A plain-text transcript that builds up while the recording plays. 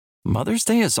Mother's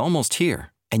Day is almost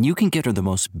here, and you can get her the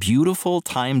most beautiful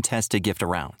time-tested gift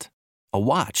around. A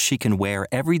watch she can wear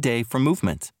every day from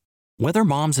Movement. Whether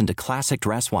mom's into classic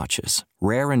dress watches,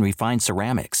 rare and refined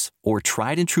ceramics, or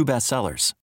tried-and-true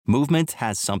bestsellers, Movement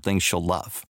has something she'll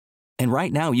love. And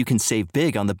right now, you can save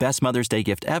big on the best Mother's Day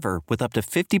gift ever with up to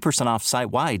 50% off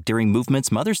site-wide during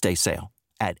Movement's Mother's Day sale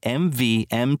at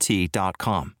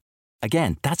MVMT.com.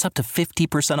 Again, that's up to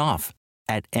 50% off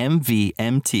at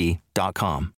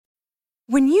MVMT.com.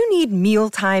 When you need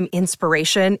mealtime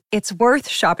inspiration, it's worth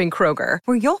shopping Kroger,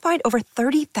 where you'll find over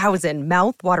 30,000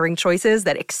 mouth-watering choices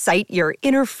that excite your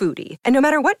inner foodie. And no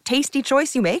matter what tasty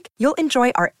choice you make, you'll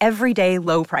enjoy our everyday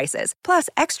low prices, plus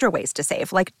extra ways to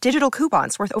save, like digital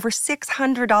coupons worth over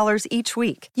 $600 each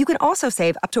week. You can also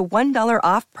save up to $1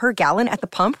 off per gallon at the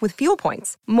pump with fuel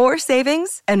points. More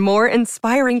savings and more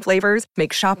inspiring flavors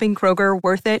make shopping Kroger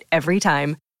worth it every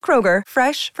time. Kroger,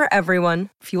 fresh for everyone.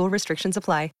 Fuel restrictions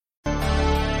apply.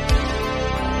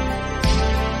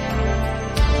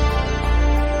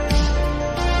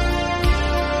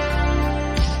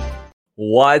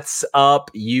 What's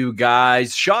up, you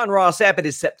guys? Sean Ross Sapp. It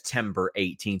is September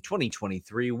 18th,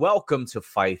 2023. Welcome to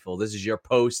Fightful. This is your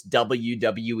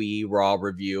post-WWE Raw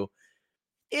review.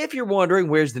 If you're wondering,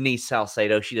 where's Denise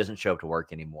Salcedo? She doesn't show up to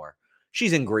work anymore.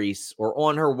 She's in Greece or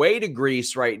on her way to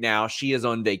Greece right now. She is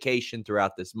on vacation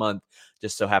throughout this month.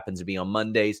 Just so happens to be on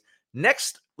Mondays.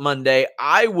 Next Monday,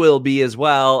 I will be as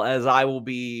well, as I will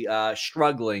be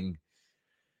struggling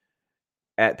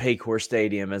at Paycor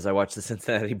Stadium as I watch the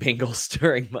Cincinnati Bengals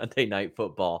during Monday Night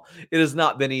Football. It has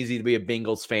not been easy to be a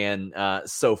Bengals fan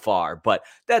so far, but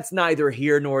that's neither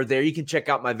here nor there. You can check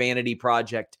out my vanity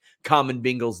project, Common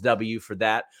Bengals W, for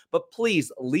that. But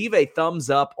please leave a thumbs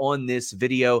up on this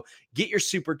video. Get your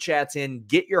super chats in,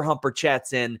 get your humper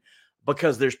chats in,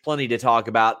 because there's plenty to talk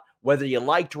about. Whether you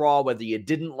liked Raw, whether you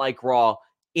didn't like Raw,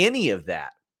 any of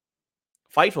that.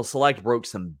 Fightful Select broke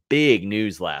some big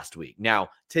news last week. Now,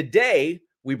 today,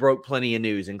 we broke plenty of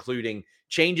news, including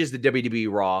changes to WWE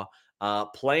Raw,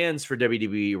 plans for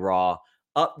WWE Raw,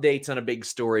 updates on a big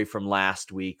story from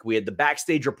last week. We had the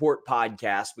Backstage Report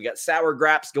podcast. We got Sour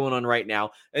Graps going on right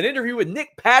now. An interview with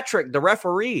Nick Patrick, the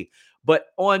referee. But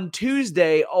on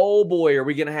Tuesday, oh boy, are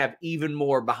we going to have even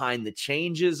more behind the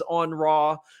changes on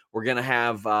Raw. We're going to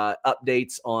have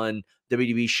updates on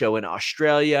WWE show in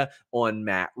Australia, on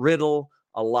Matt Riddle.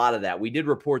 A lot of that. We did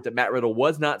report that Matt Riddle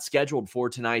was not scheduled for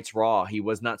tonight's Raw. He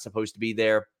was not supposed to be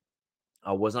there,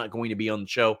 was not going to be on the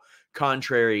show,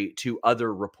 contrary to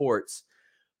other reports.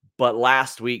 But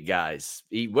last week, guys,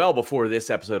 well before this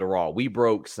episode of Raw, we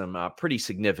broke some pretty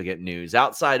significant news.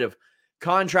 Outside of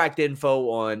contract info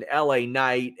on LA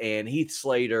Knight and Heath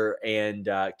Slater and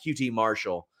QT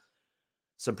Marshall,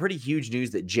 some pretty huge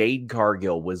news that Jade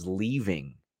Cargill was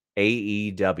leaving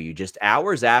AEW just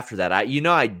hours after that.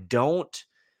 I don't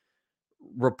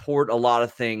report a lot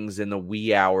of things in the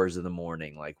wee hours of the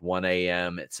morning, like 1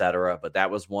 a.m., etc. But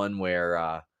that was one where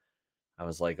I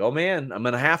was like, oh man, I'm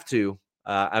going to have to.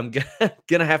 I'm going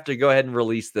to have to go ahead and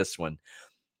release this one.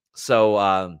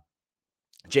 So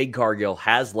Jade Cargill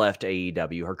has left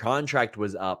AEW. Her contract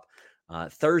was up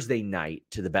Thursday night,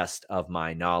 to the best of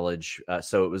my knowledge.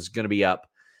 So it was going to be up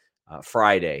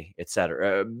Friday,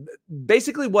 etc.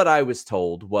 Basically, what I was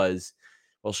told was,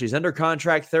 well, she's under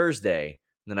contract Thursday.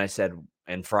 And then I said,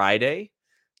 and Friday? And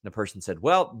the person said,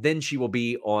 well, then she will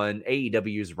be on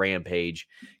AEW's Rampage,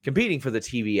 competing for the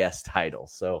TBS title.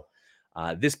 So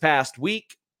this past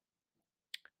week,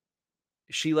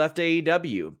 she left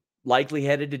AEW, likely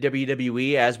headed to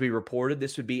WWE. As we reported,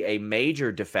 this would be a major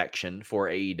defection for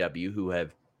AEW, who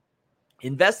have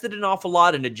invested an awful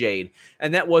lot into Jade,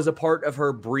 and that was a part of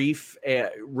her brief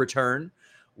return,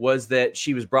 was that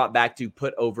she was brought back to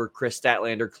put over Chris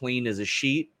Statlander clean as a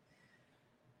sheet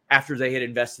after they had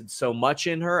invested so much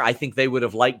in her. I think they would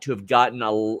have liked to have gotten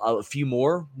a few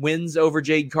more wins over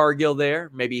Jade Cargill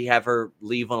there, maybe have her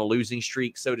leave on a losing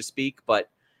streak, so to speak, but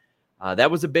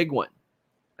that was a big one.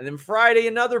 And then Friday,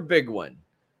 another big one.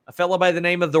 A fellow by the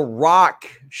name of The Rock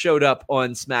showed up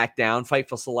on SmackDown.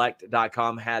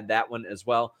 FightfulSelect.com had that one as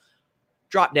well.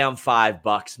 Drop down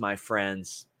 $5, my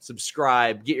friends.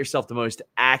 Subscribe. Get yourself the most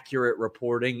accurate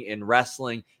reporting in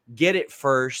wrestling. Get it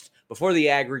first before the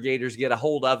aggregators get a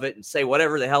hold of it and say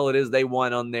whatever the hell it is they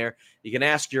want on there. You can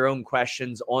ask your own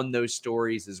questions on those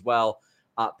stories as well.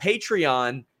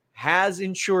 Patreon has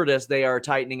ensured us they are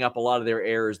tightening up a lot of their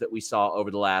errors that we saw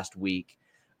over the last week.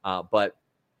 But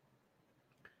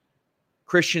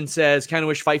Christian says, kind of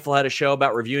wish Fightful had a show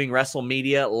about reviewing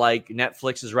WrestleMedia like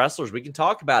Netflix's Wrestlers. We can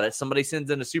talk about it. Somebody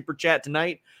sends in a super chat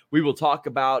tonight. We will talk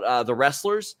about the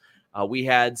Wrestlers. We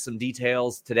had some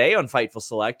details today on Fightful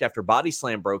Select after Body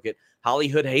Slam broke it.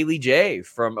 Hollywood Haley J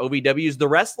from OVW's The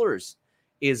Wrestlers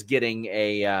is getting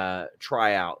a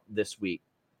tryout this week.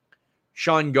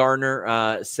 Sean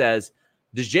Garner says,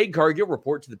 does Jade Cargill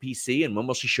report to the PC, and when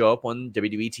will she show up on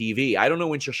WWE TV? I don't know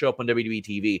when she'll show up on WWE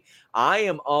TV. I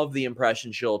am of the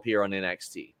impression she'll appear on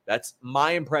NXT. That's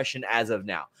my impression as of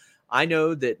now. I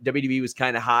know that WWE was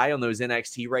kind of high on those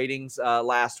NXT ratings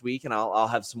last week, and I'll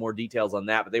have some more details on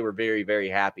that, but they were very, very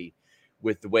happy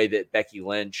with the way that Becky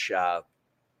Lynch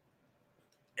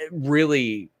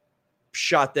really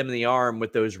shot them in the arm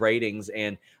with those ratings.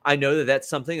 And I know that that's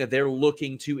something that they're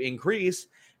looking to increase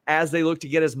as they look to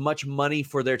get as much money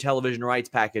for their television rights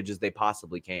package as they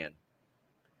possibly can.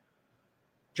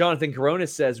 Jonathan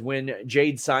Coronas says, when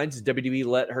Jade signs, does WWE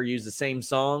let her use the same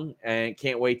song? And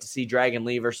can't wait to see Dragon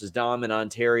Lee versus Dom in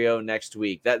Ontario next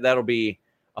week. That'll be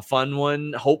a fun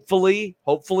one. Hopefully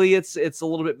it's a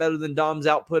little bit better than Dom's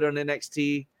output on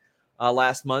NXT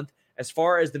last month. As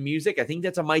far as the music, I think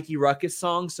that's a Mikey Ruckus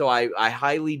song, so I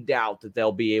highly doubt that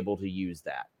they'll be able to use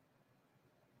that.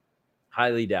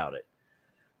 Highly doubt it.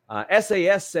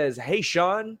 SAS says, hey,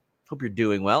 Sean, hope you're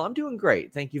doing well. I'm doing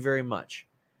great. Thank you very much.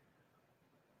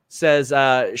 Says,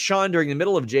 Sean, during the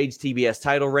middle of Jade's TBS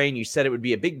title reign, you said it would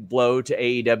be a big blow to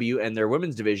AEW and their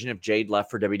women's division if Jade left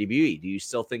for WWE. Do you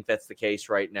still think that's the case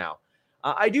right now?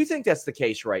 I do think that's the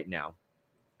case right now.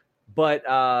 But,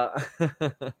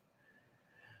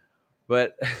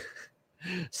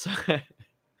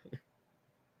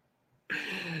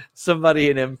 somebody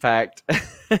in Impact,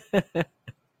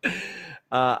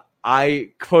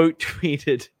 I quote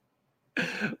tweeted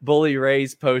Bully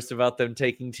Ray's post about them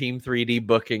taking Team 3D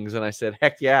bookings, and I said,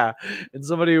 heck yeah. And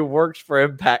somebody who works for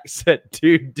Impact said,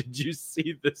 dude, did you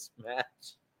see this match?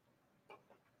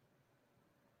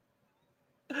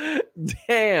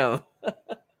 Damn.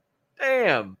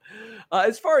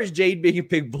 As far as Jade being a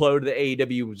big blow to the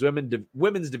AEW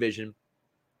women's division,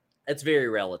 that's very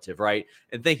relative, right?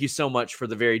 And thank you so much for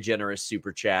the very generous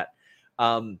super chat.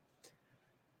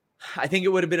 I think it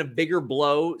would have been a bigger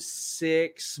blow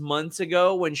 6 months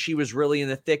ago when she was really in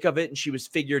the thick of it and she was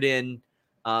figured in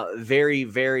very,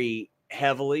 very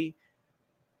heavily.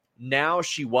 Now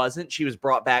she wasn't. She was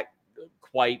brought back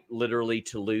quite literally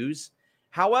to lose.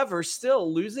 However,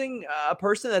 still losing a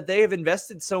person that they have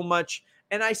invested so much,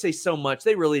 and I say so much,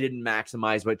 they really didn't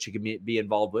maximize what she could be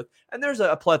involved with. And there's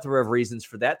a plethora of reasons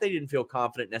for that. They didn't feel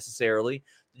confident necessarily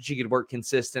that she could work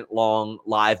consistent, long,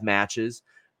 live matches.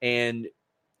 And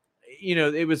you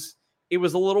know, it was a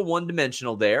little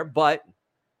one-dimensional there, but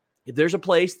if there's a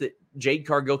place that Jade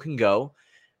Cargill can go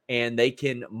and they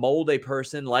can mold a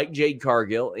person like Jade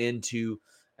Cargill into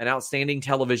an outstanding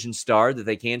television star that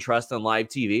they can trust on live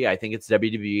TV, I think it's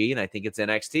WWE and I think it's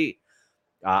NXT.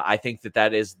 I think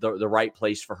that is the right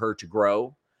place for her to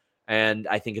grow. And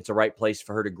I think it's a right place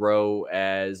for her to grow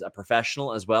as a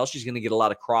professional as well. She's going to get a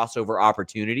lot of crossover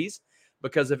opportunities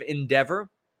because of Endeavor.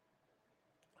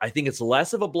 I think it's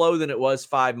less of a blow than it was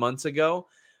 5 months ago.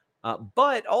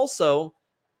 But also,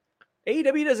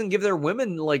 AEW doesn't give their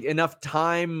women like enough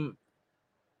time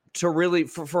to really,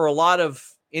 for a lot of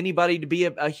anybody to be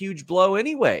a huge blow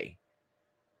anyway.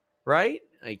 Right?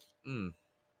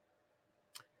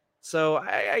 So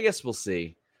I guess we'll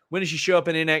see. When does she show up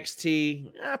in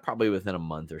NXT? Probably within a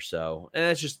month or so. And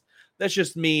that's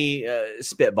just me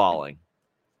spitballing.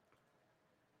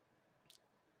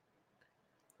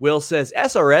 Will says,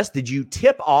 SRS, did you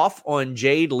tip off on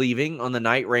Jade leaving on the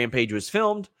night Rampage was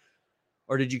filmed?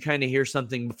 Or did you kind of hear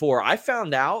something before? I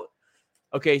found out.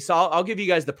 Okay, so I'll give you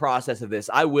guys the process of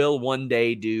this. I will one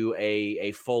day do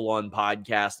a full-on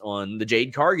podcast on the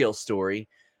Jade Cargill story,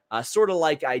 sort of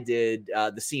like I did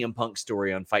the CM Punk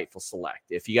story on Fightful Select.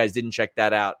 If you guys didn't check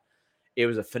that out, it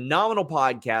was a phenomenal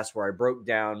podcast where I broke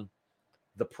down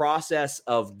the process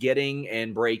of getting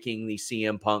and breaking the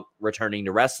CM Punk returning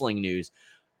to wrestling news.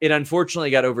 It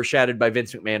unfortunately got overshadowed by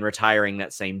Vince McMahon retiring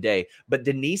that same day. But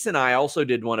Denise and I also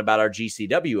did one about our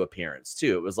GCW appearance,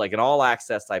 too. It was like an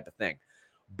all-access type of thing.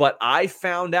 But I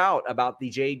found out about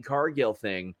the Jade Cargill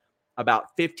thing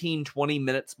about 15, 20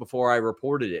 minutes before I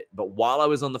reported it. But while I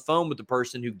was on the phone with the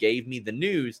person who gave me the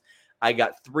news, I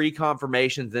got 3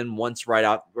 confirmations, then once right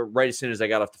as soon as I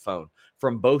got off the phone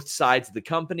from both sides of the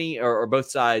company or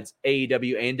both sides,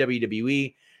 AEW and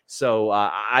WWE. So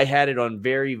I had it on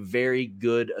very, very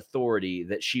good authority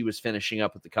that she was finishing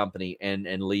up with the company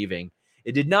and leaving.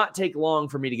 It did not take long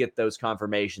for me to get those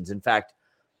confirmations. In fact,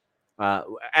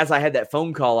 as I had that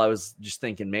phone call, I was just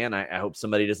thinking, man, I hope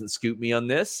somebody doesn't scoop me on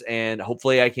this. And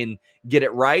hopefully I can get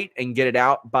it right and get it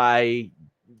out by,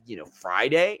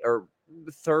 Friday or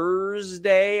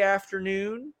Thursday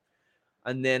afternoon.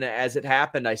 And then as it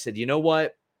happened, I said, you know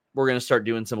what? We're going to start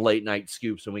doing some late night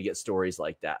scoops when we get stories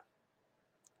like that.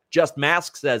 Just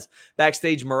Mask says,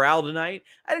 backstage morale tonight.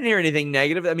 I didn't hear anything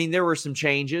negative. I mean, there were some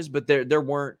changes, but there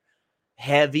weren't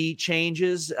heavy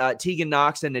changes. Tegan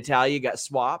Knox and Natalya got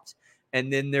swapped.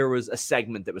 And then there was a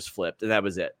segment that was flipped, and that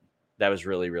was it. That was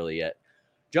really, really it.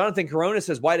 Jonathan Corona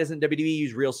says, why doesn't WWE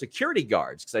use real security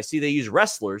guards? Because I see they use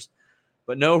wrestlers,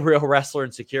 but no real wrestler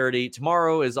in security.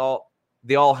 Tomorrow is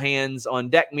the all hands on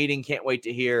deck meeting. Can't wait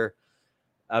to hear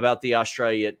about the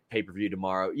Australia pay-per-view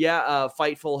tomorrow. Yeah,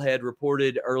 Fightful had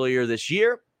reported earlier this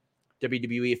year,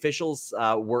 WWE officials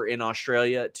were in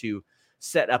Australia to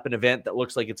set up an event that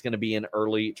looks like it's going to be in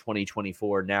early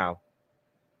 2024 now.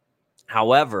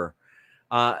 However,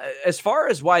 as far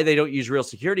as why they don't use real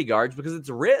security guards, because it's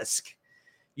a risk.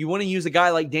 You want to use a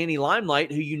guy like Danny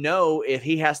Limelight, who you know if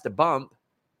he has to bump,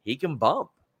 he can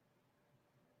bump.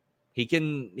 He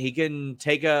can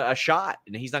take a shot,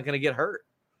 and he's not going to get hurt.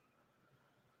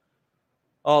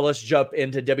 Oh, let's jump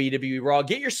into WWE Raw.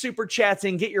 Get your super chats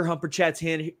in. Get your humper chats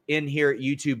in here at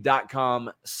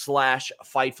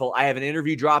youtube.com/Fightful. I have an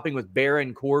interview dropping with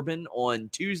Baron Corbin on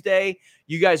Tuesday.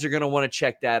 You guys are going to want to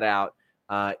check that out.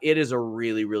 It is a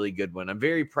really, really good one. I'm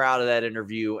very proud of that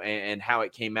interview and how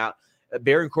it came out.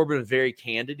 Baron Corbin was very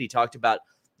candid. He talked about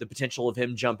the potential of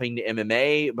him jumping to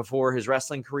MMA before his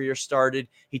wrestling career started.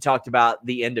 He talked about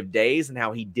the end of days and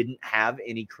how he didn't have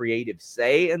any creative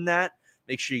say in that.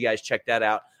 Make sure you guys check that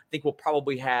out. I think we'll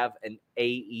probably have an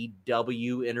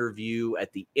AEW interview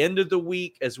at the end of the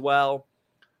week as well.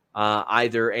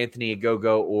 Either Anthony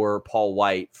Ogogo or Paul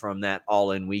White from that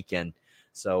All-In weekend.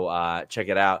 So check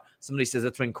it out. Somebody says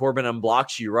that's when Corbin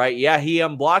unblocks you, right? Yeah, he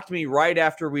unblocked me right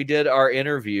after we did our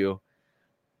interview.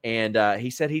 And he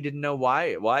said he didn't know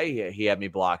why he had me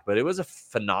blocked. But it was a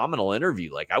phenomenal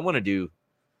interview. Like, I want to do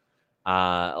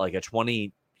like a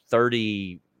 20,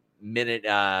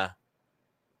 30-minute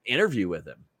interview with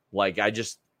him. Like, I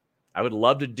would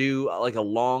love to do like a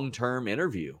long-term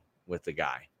interview with the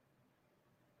guy.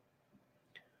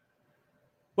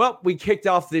 Well, we kicked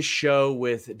off this show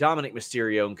with Dominic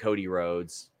Mysterio and Cody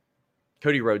Rhodes.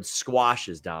 Cody Rhodes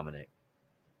squashes Dominic.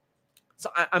 So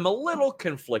I'm a little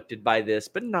conflicted by this,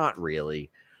 but not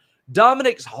really.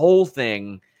 Dominic's whole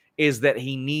thing is that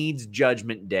he needs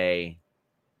Judgment Day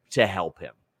to help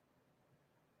him.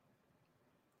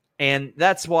 And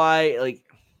that's why, like,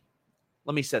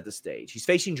 let me set the stage. He's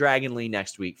facing Dragon Lee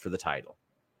next week for the title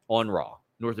on Raw,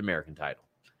 North American title.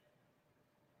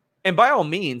 And by all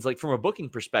means, like, from a booking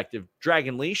perspective,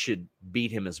 Dragon Lee should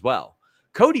beat him as well.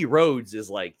 Cody Rhodes is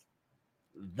like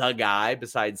the guy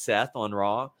besides Seth on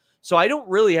Raw. So I don't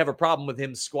really have a problem with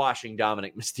him squashing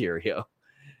Dominic Mysterio.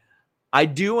 I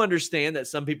do understand that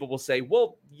some people will say,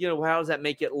 well, you know, how does that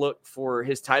make it look for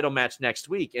his title match next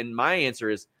week? And my answer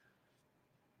is,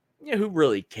 you know, who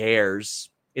really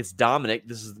cares? It's Dominic.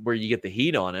 This is where you get the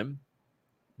heat on him.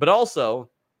 But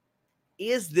also,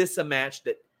 is this a match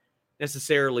that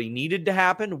necessarily needed to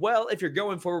happen? Well, if you're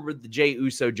going forward with the Jey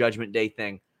Uso Judgment Day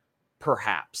thing,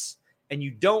 perhaps. And you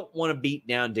don't want to beat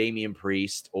down Damian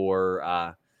Priest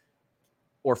or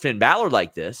Finn Balor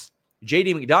like this.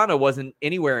 JD McDonough wasn't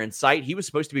anywhere in sight. He was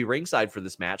supposed to be ringside for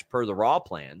this match per the Raw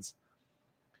plans.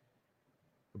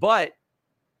 But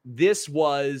this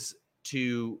was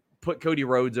to put Cody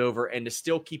Rhodes over and to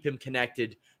still keep him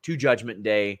connected to Judgment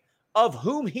Day, of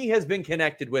whom he has been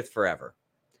connected with forever.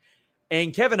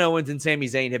 And Kevin Owens and Sami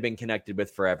Zayn have been connected with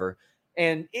forever.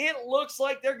 And it looks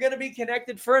like they're going to be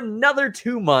connected for another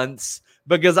 2 months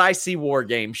because I see War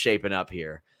Games shaping up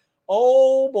here.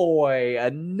 Oh boy,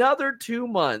 another 2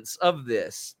 months of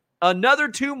this. Another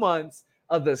 2 months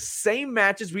of the same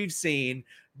matches we've seen,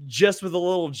 just with a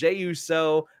little Jey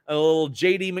Uso, a little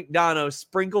JD McDonough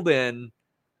sprinkled in.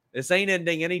 This ain't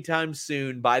ending anytime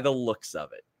soon by the looks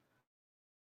of it.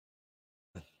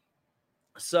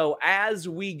 So as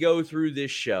we go through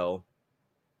this show,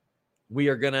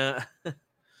 we're gonna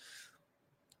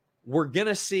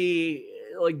see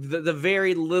like the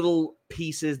very little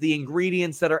pieces, the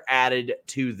ingredients that are added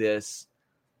to this.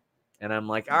 And I'm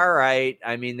like, all right.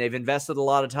 I mean, they've invested a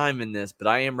lot of time in this, but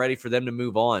I am ready for them to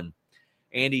move on.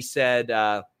 Andy said,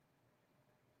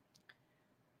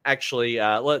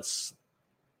 let's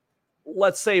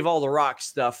save all the Rock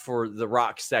stuff for the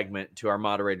Rock segment to our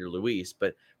moderator, Luis.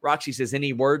 But Roxy says,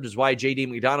 any word as why JD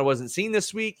McDonough wasn't seen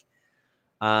this week?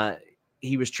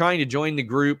 He was trying to join the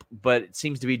group, but it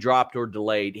seems to be dropped or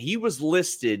delayed. He was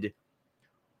listed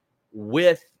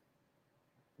with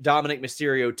Dominic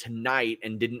Mysterio tonight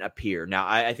and didn't appear. Now,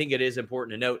 I think it is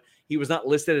important to note he was not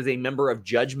listed as a member of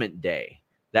Judgment Day.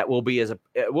 That will be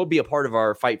a part of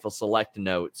our Fightful Select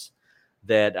notes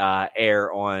that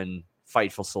air on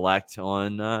Fightful Select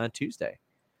on Tuesday.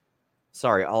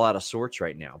 Sorry, all out of sorts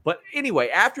right now. But anyway,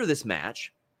 after this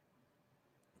match,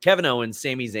 Kevin Owens,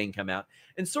 Sami Zayn come out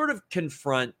and sort of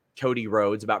confront Cody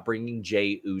Rhodes about bringing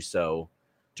Jey Uso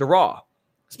to Raw.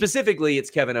 Specifically, it's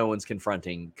Kevin Owens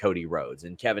confronting Cody Rhodes.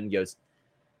 And Kevin goes,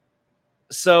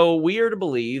 so we are to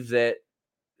believe that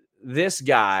this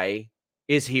guy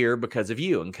is here because of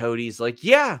you. And Cody's like,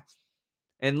 yeah.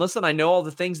 And listen, I know all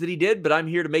the things that he did, but I'm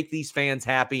here to make these fans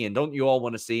happy. And don't you all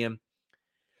want to see him?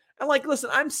 And like, listen,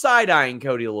 I'm side-eyeing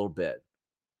Cody a little bit.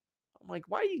 I'm like,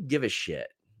 why do you give a shit?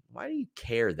 Why do you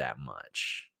care that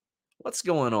much? What's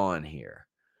going on here?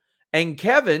 And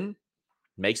Kevin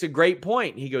makes a great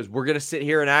point. He goes, we're going to sit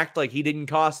here and act like he didn't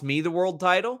cost me the world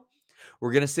title.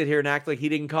 We're going to sit here and act like he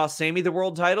didn't cost Sami the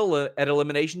world title at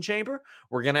Elimination Chamber.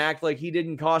 We're going to act like he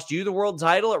didn't cost you the world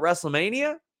title at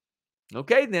WrestleMania.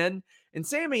 Okay, then. And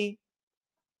Sami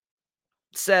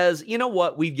says, you know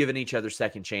what? We've given each other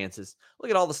second chances. Look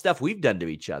at all the stuff we've done to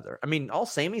each other. I mean, all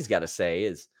Sami's got to say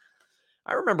is,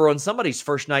 I remember on somebody's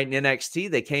first night in NXT,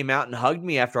 they came out and hugged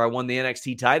me after I won the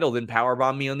NXT title, then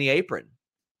powerbombed me on the apron.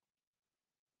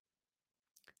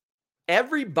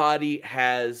 Everybody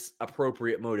has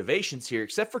appropriate motivations here,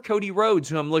 except for Cody Rhodes,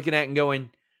 who I'm looking at and going,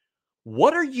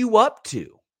 what are you up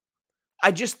to?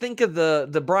 I just think of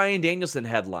the Bryan Danielson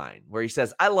headline where he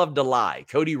says, I love to lie.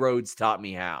 Cody Rhodes taught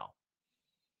me how.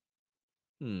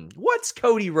 What's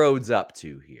Cody Rhodes up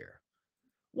to here?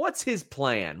 What's his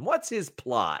plan? What's his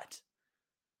plot?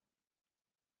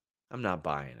 I'm not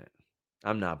buying it.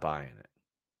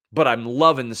 But I'm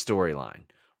loving the storyline.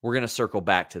 We're going to circle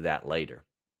back to that later.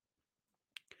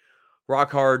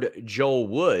 Rockhard Joel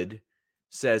Wood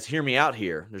says, hear me out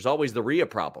here. There's always the Rhea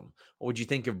problem. What would you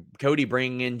think of Cody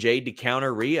bringing in Jade to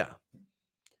counter Rhea?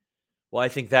 Well, I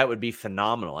think that would be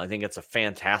phenomenal. I think it's a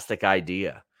fantastic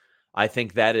idea. I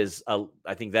think that is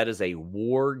a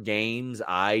War Games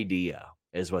idea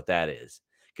is what that is.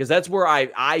 Because that's where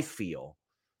I feel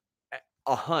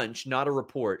a hunch, not a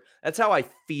report. That's how I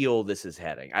feel this is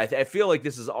heading. I feel like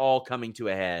this is all coming to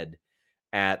a head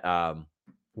at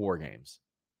War Games.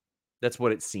 That's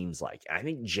what it seems like. I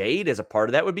think Jade as a part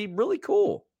of that would be really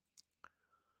cool.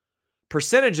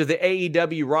 Percentage of the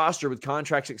AEW roster with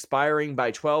contracts expiring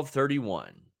by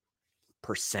 12/31.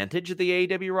 Percentage of the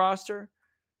AEW roster?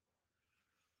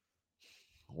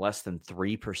 Less than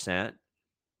 3%.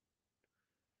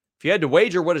 If you had to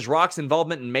wager, what is Rock's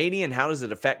involvement in Mania and how does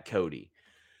it affect Cody?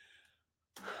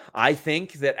 I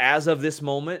think that as of this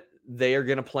moment, they are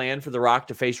going to plan for The Rock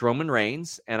to face Roman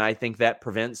Reigns, and I think that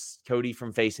prevents Cody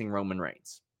from facing Roman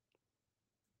Reigns.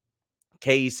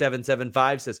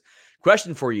 K775 says,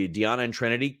 question for you, Deonna and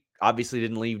Trinity obviously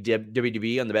didn't leave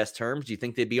WWE on the best terms. Do you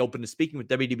think they'd be open to speaking with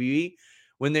WWE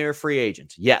when they're free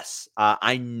agents? Yes.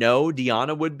 I know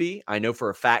Deonna would be. I know for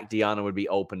a fact Deonna would be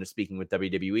open to speaking with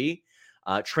WWE.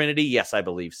 Trinity, yes, I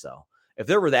believe so. If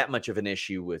there were that much of an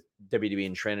issue with WWE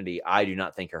and Trinity, I do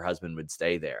not think her husband would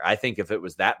stay there. I think if it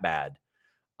was that bad,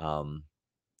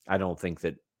 I don't think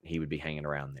that he would be hanging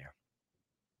around there.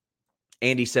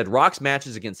 Andy said, Rock's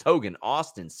matches against Hogan,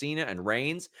 Austin, Cena, and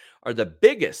Reigns are the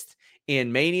biggest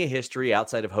in Mania history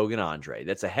outside of Hogan Andre.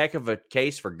 That's a heck of a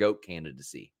case for GOAT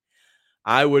candidacy.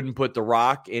 I wouldn't put The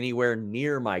Rock anywhere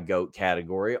near my GOAT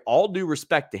category. All due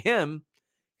respect to him,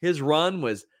 his run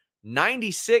was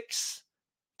 96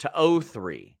 to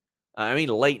 03.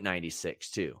 Late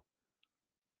 96 too.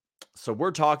 So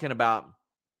we're talking about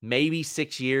maybe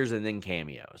 6 years and then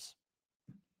cameos.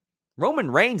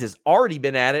 Roman Reigns has already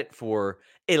been at it for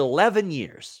 11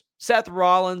 years. Seth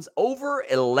Rollins, over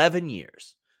 11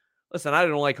 years. Listen, I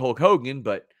don't like Hulk Hogan,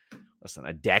 but listen,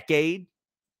 a decade?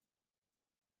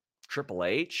 Triple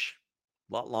H?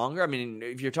 A lot longer? I mean,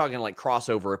 if you're talking like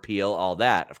crossover appeal, all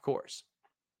that, of course.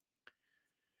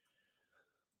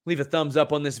 Leave a thumbs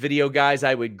up on this video, guys.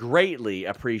 I would greatly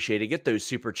appreciate it. Get those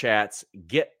super chats.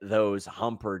 Get those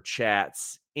humper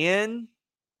chats in.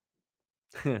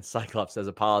 Cyclops says,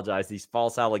 apologize. These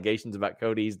false allegations about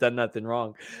Cody. He's done nothing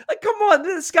wrong. Like, come on.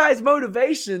 This guy's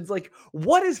motivations. Like,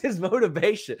 what is his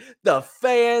motivation? The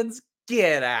fans?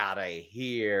 Get out of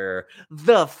here.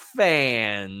 The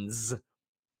fans.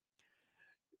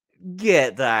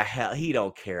 Get the hell. He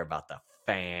don't care about the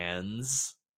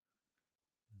fans.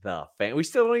 We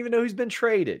still don't even know who's been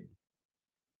traded.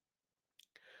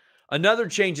 Another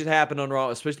change that happened on Raw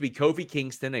was supposed to be Kofi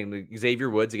Kingston and Xavier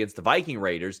Woods against the Viking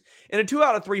Raiders in a 2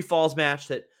 out of 3 falls match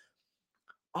that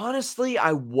honestly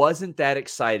I wasn't that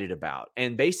excited about.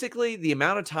 And basically the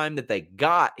amount of time that they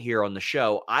got here on the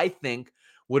show, I think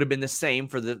would have been the same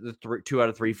for the 2 out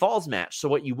of 3 falls match. So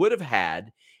what you would have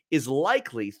had is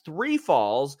likely 3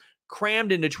 falls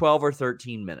crammed into 12 or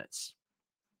 13 minutes.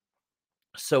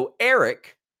 So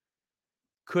Eric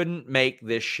couldn't make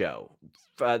this show.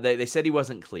 They said he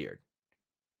wasn't cleared.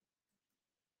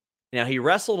 Now, he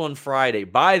wrestled on Friday.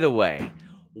 By the way,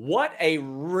 what a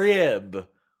rib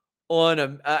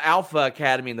on Alpha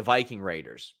Academy and the Viking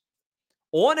Raiders.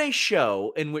 On a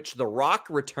show in which The Rock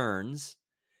returns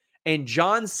and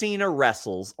John Cena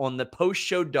wrestles on the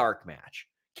post-show dark match.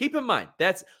 Keep in mind,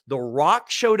 that's The Rock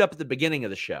showed up at the beginning of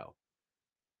the show.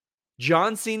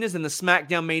 John Cena's in the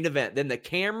SmackDown main event. Then the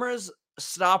cameras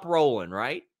stop rolling,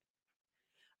 right?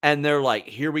 And they're like,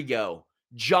 here we go.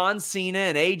 John Cena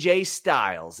and AJ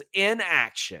Styles in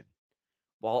action.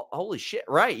 Well, holy shit,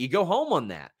 right. You go home on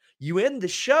that. You end the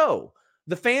show.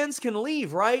 The fans can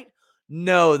leave, right?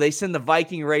 No, they send the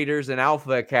Viking Raiders and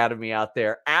Alpha Academy out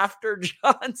there after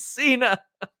John Cena.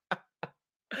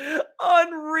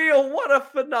 Unreal. What a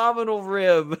phenomenal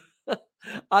rib.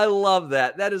 I love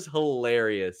that. That is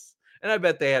hilarious. And I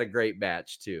bet they had a great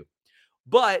match too.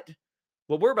 But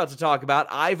what we're about to talk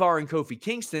about, Ivar and Kofi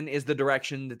Kingston, is the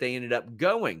direction that they ended up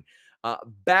going.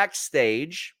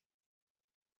 Backstage,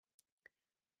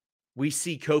 we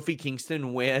see Kofi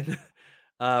Kingston win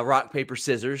rock, paper,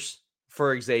 scissors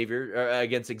for Xavier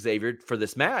against Xavier for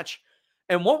this match.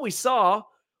 And what we saw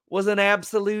was an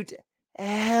absolute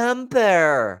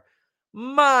hamper.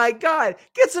 My God,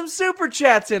 get some super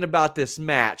chats in about this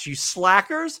match, you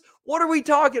slackers. What are we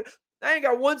talking? I ain't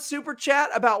got one super chat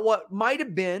about what might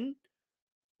have been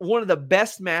one of the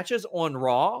best matches on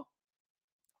Raw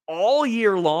all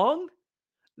year long.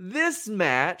 This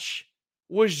match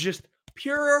was just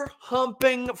pure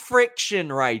humping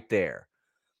friction right there.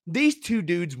 These two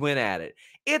dudes went at it.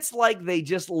 It's like they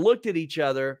just looked at each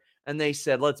other and they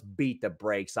said, let's beat the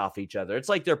brakes off each other. It's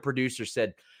like their producer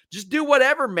said, just do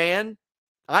whatever, man.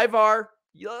 Ivar,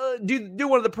 do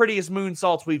one of the prettiest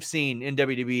moonsaults we've seen in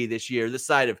WWE this year, this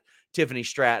side of Tiffany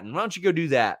Stratton. Why don't you go do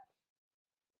that?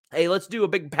 Hey, let's do a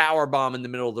big power bomb in the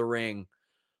middle of the ring.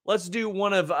 Let's do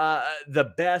one of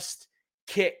the best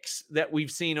kicks that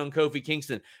we've seen on Kofi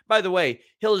Kingston. By the way,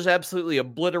 he'll just absolutely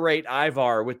obliterate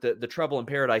Ivar with the Trouble in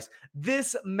Paradise.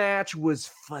 This match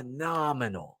was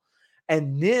phenomenal.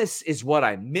 And this is what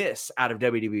I miss out of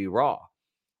WWE Raw.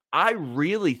 I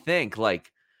really think,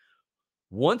 like,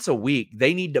 once a week,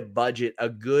 they need to budget a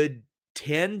good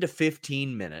 10 to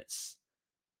 15 minutes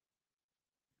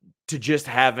to just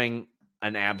having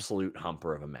an absolute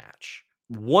humper of a match.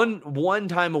 One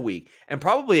time a week, and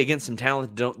probably against some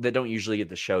talent that don't usually get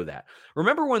to show that.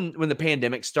 Remember when the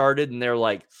pandemic started and they're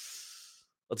like,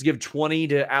 let's give 20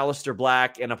 to Aleister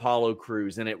Black and Apollo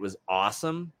Crews, and it was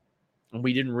awesome. And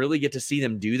we didn't really get to see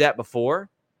them do that before.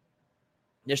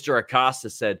 Mr. Acosta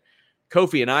said,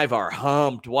 Kofi and Ivar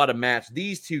humped. What a match.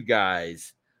 These two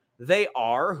guys, they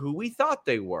are who we thought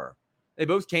they were. They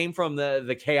both came from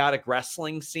the chaotic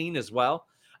wrestling scene as well.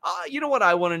 You know what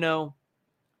I want to know?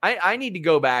 I need to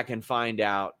go back and find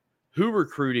out who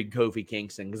recruited Kofi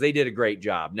Kingston, because they did a great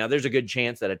job. Now, there's a good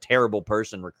chance that a terrible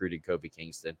person recruited Kofi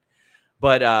Kingston.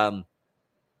 But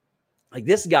like,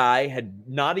 this guy had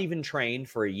not even trained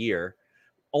for a year,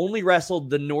 only wrestled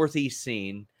the Northeast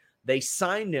scene. They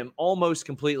signed him almost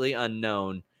completely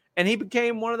unknown, and he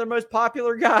became one of their most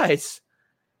popular guys.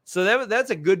 So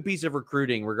that's a good piece of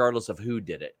recruiting, regardless of who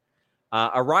did it.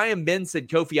 Orion Ben said,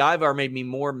 Kofi Ivar made me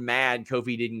more mad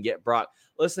Kofi didn't get Brock.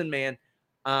 Listen, man,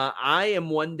 I am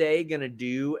one day going to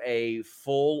do a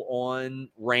full-on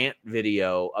rant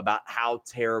video about how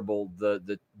terrible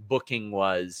the booking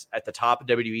was at the top of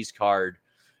WWE's card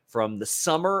from the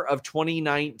summer of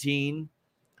 2019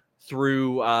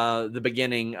 through the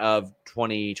beginning of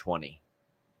 2020.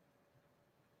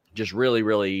 Just really,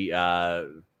 really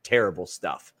terrible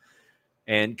stuff.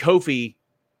 And Kofi,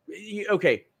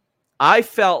 okay, I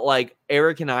felt like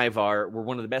Eric and Ivar were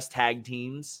one of the best tag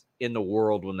teams in the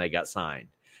world when they got signed.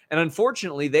 And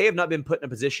unfortunately, they have not been put in a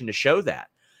position to show that.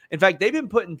 In fact, they've been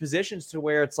put in positions to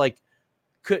where it's like,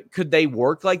 could they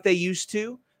work like they used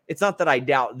to? It's not that I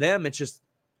doubt them. It's just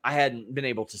I hadn't been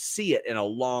able to see it in a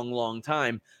long, long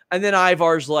time. And then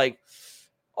Ivar's like,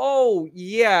 oh,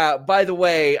 yeah, by the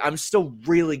way, I'm still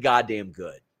really goddamn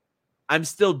good. I'm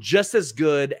still just as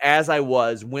good as I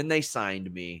was when they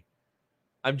signed me.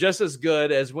 I'm just as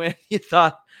good as when you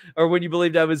thought, or when you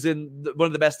believed I was in one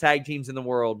of the best tag teams in the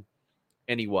world.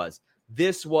 And he was.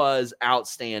 This was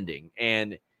outstanding.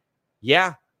 And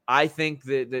yeah, I think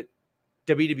that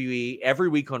WWE every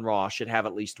week on Raw should have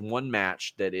at least one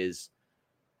match that is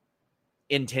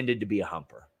intended to be a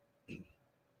humper.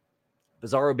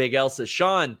 Bizarro Big L says,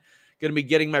 Sean, going to be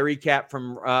getting my recap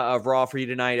from of Raw for you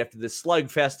tonight after the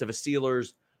slugfest of a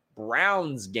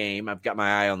Steelers-Browns game. I've got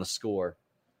my eye on the score.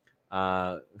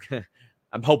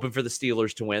 I'm hoping for the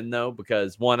Steelers to win, though,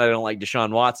 because one, I don't like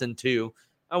Deshaun Watson. Two,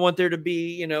 I want there to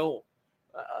be,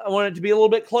 I want it to be a little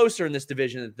bit closer in this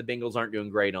division that the Bengals aren't doing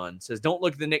great on. It says, don't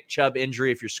look at the Nick Chubb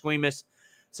injury if you're squeamish.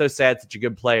 So sad, such a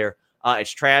good player.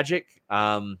 It's tragic.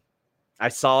 I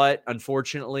saw it,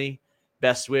 unfortunately.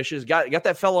 Best wishes. Got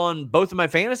that fella on both of my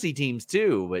fantasy teams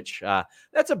too, which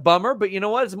that's a bummer. But you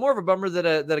know what? It's more of a bummer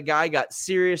that a guy got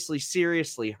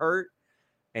seriously hurt.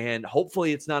 And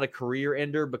hopefully it's not a career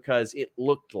ender because it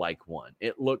looked like one.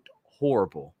 It looked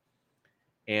horrible.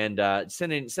 And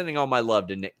sending all my love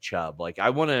to Nick Chubb. Like I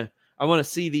want to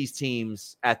see these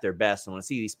teams at their best. I want to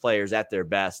see these players at their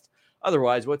best.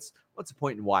 Otherwise, what's the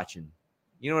point in watching?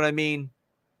 You know what I mean?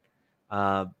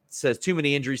 Says too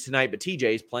many injuries tonight, but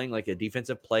TJ is playing like a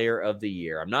defensive player of the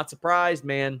year. I'm not surprised,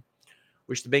 man.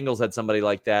 Wish the Bengals had somebody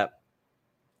like that.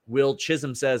 Will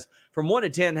Chisholm says, from 1 to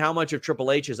 10, how much of Triple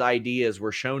H's ideas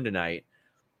were shown tonight?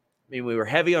 I mean, we were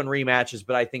heavy on rematches,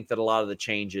 but I think that a lot of the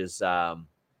changes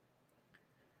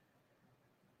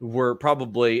were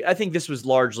probably, I think this was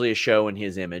largely a show in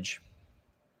his image.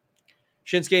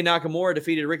 Shinsuke Nakamura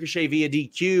defeated Ricochet via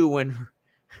DQ when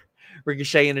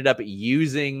Ricochet ended up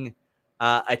using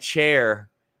a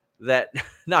chair that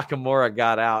Nakamura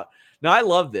got out. Now, I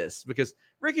love this because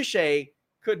Ricochet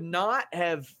couldn't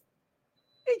have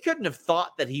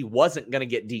thought that he wasn't going to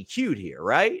get DQ'd here,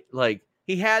 right? Like,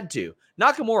 he had to.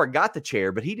 Nakamura got the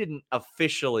chair, but he didn't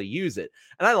officially use it.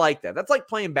 And I like that. That's like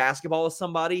playing basketball with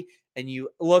somebody and you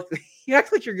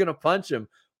act like you're going to punch him,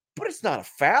 but it's not a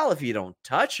foul if you don't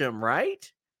touch him,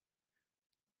 right?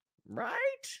 Right?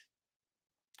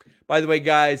 By the way,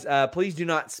 guys, please do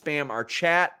not spam our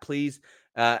chat. Please,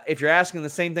 if you're asking the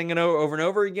same thing over and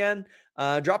over again,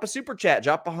 drop a super chat,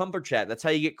 drop a humper chat. That's how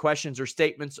you get questions or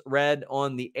statements read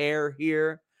on the air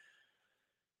here.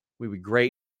 We'd be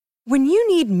great. When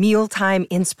you need mealtime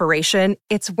inspiration,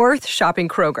 it's worth shopping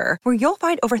Kroger, where you'll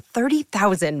find over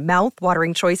 30,000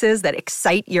 mouth-watering choices that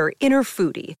excite your inner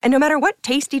foodie. And no matter what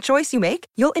tasty choice you make,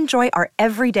 you'll enjoy our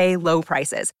everyday low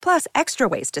prices, plus extra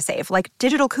ways to save, like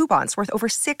digital coupons worth over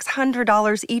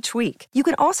 $600 each week. You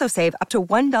can also save up to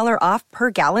 $1 off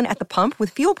per gallon at the pump with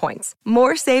fuel points.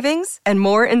 More savings and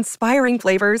more inspiring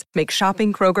flavors make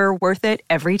shopping Kroger worth it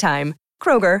every time.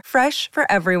 Kroger, fresh for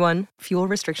everyone. Fuel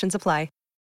restrictions apply.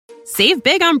 Save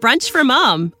big on brunch for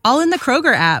mom, all in the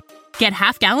Kroger app. Get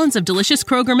half gallons of delicious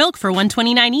Kroger milk for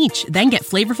 $1.29 each. Then get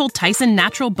flavorful Tyson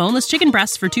natural boneless chicken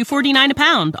breasts for $2.49 a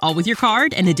pound, all with your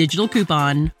card and a digital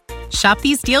coupon. Shop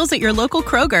these deals at your local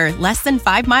Kroger, less than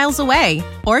 5 miles away.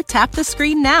 Or tap the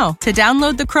screen now to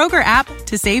download the Kroger app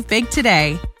to save big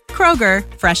today.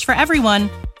 Kroger, fresh for everyone.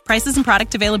 Prices and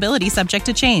product availability subject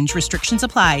to change. Restrictions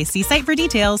apply. See site for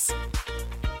details.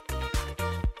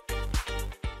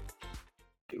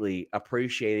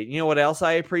 Appreciate it. You know what else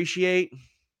I appreciate?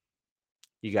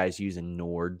 You guys using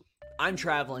Nord. I'm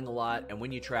traveling a lot, and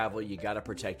when you travel, you got to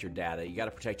protect your data. You got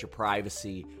to protect your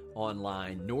privacy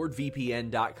online.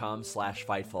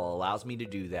 NordVPN.com/Fightful allows me to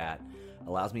do that.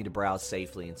 Allows me to browse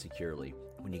safely and securely.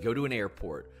 When you go to an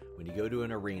airport, when you go to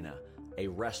an arena, a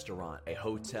restaurant, a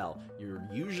hotel, you're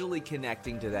usually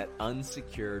connecting to that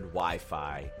unsecured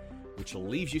Wi-Fi, which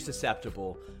leaves you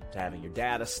susceptible to having your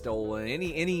data stolen,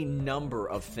 any number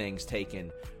of things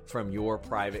taken from your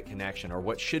private connection or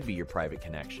what should be your private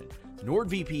connection.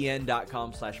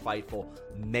 NordVPN.com/Fightful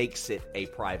makes it a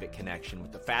private connection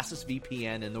with the fastest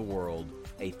VPN in the world,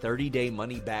 a 30-day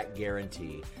money-back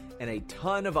guarantee, and a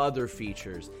ton of other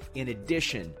features in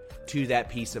addition to that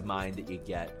peace of mind that you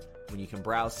get when you can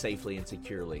browse safely and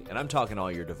securely. And I'm talking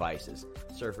all your devices: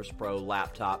 Surface Pro,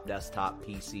 laptop, desktop,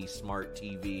 PC, smart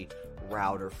TV,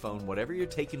 router, phone, whatever you're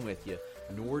taking with you.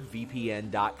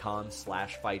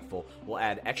 NordVPN.com/Fightful will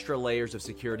add extra layers of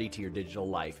security to your digital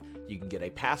life. You can get a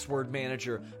password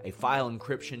manager, a file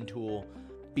encryption tool.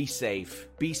 Be safe,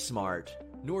 be smart.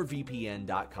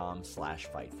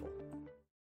 NordVPN.com/Fightful.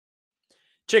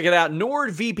 Check it out,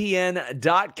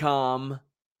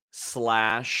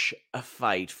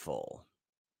 NordVPN.com/Fightful.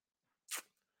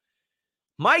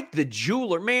 Mike the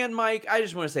Jeweler. Man, Mike, I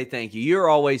just want to say thank you. You're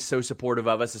always so supportive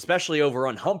of us, especially over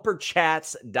on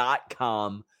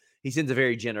humperchats.com. He sends a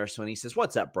very generous one. He says,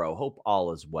 "What's up, bro? Hope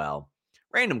all is well.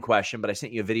 Random question, but I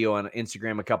sent you a video on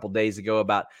Instagram a couple days ago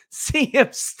about CM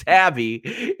Stabby.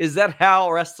 Is that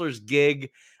how wrestlers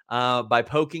gig, by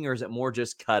poking, or is it more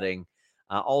just cutting?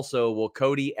 Also, will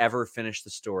Cody ever finish the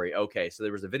story?" Okay, so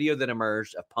there was a video that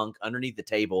emerged of Punk underneath the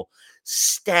table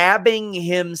stabbing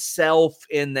himself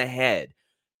in the head.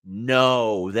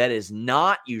 No, that is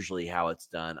not usually how it's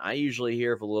done. I usually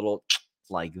hear of a little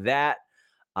like that.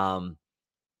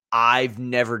 I've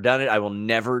never done it. I will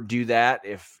never do that.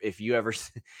 If you ever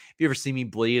see me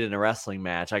bleed in a wrestling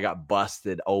match, I got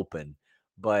busted open.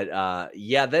 But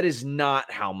yeah, that is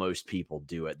not how most people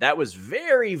do it. That was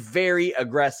very, very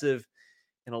aggressive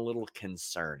and a little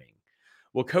concerning.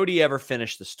 Will Cody ever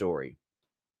finish the story?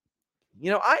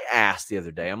 I asked the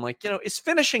other day, I'm like, is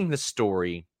finishing the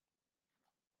story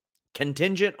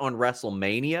contingent on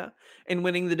WrestleMania and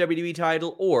winning the WWE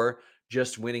title, or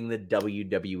just winning the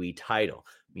WWE title?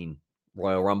 I mean,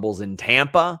 Royal Rumble's in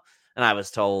Tampa, and I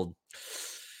was told,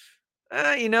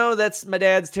 that's my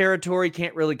dad's territory.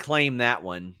 Can't really claim that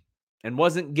one. And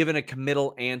wasn't given a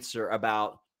committal answer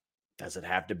about, does it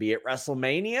have to be at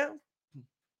WrestleMania?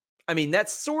 I mean,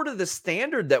 that's sort of the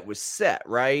standard that was set,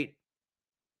 right?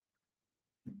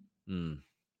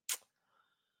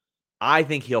 I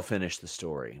think he'll finish the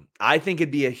story. I think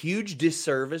it'd be a huge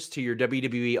disservice to your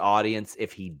WWE audience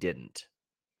if he didn't.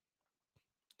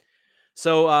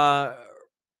 So,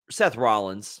 Seth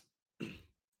Rollins,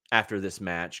 after this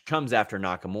match, comes after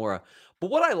Nakamura. But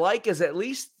what I like is at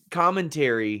least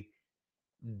commentary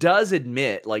does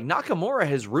admit, like, Nakamura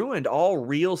has ruined all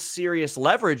real serious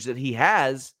leverage that he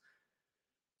has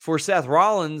for Seth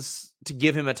Rollins to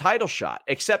give him a title shot,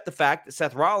 except the fact that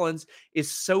Seth Rollins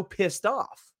is so pissed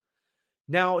off.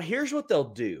 Now, here's what they'll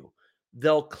do.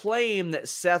 They'll claim that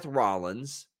Seth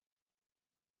Rollins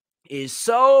is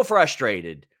so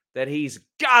frustrated that he's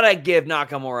got to give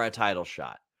Nakamura a title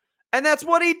shot. And that's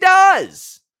what he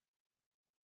does.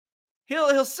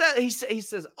 He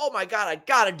says, "Oh my God, I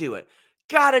got to do it.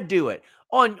 Got to do it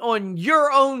on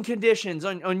your own conditions,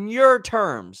 on your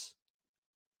terms."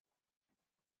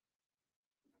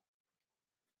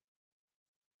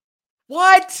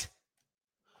 What?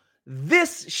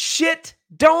 This shit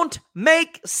don't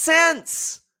make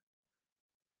sense.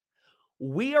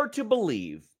 We are to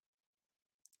believe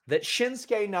that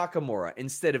Shinsuke Nakamura,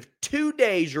 instead of 2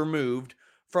 days removed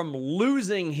from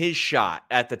losing his shot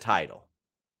at the title,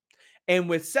 and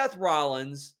with Seth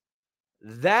Rollins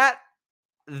that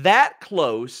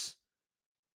close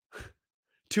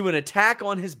to an attack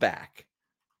on his back,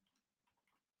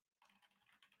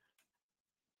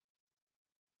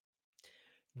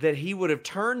 that he would have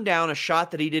turned down a shot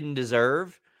that he didn't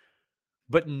deserve.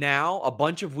 But now, a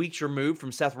bunch of weeks removed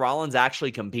from Seth Rollins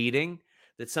actually competing,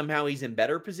 that somehow he's in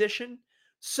better position.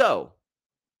 So,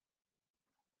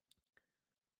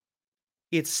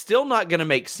 it's still not going to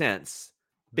make sense,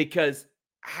 because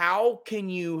how can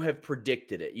you have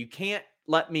predicted it? You can't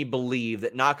let me believe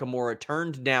that Nakamura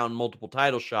turned down multiple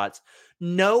title shots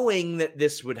knowing that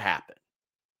this would happen.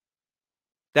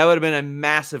 That would have been a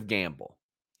massive gamble.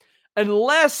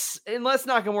 Unless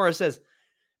Nakamura says,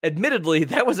 admittedly,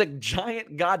 that was a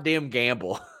giant goddamn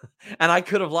gamble and I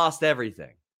could have lost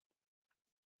everything.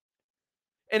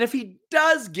 And if he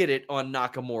does get it on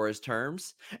Nakamura's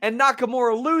terms and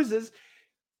Nakamura loses,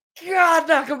 God,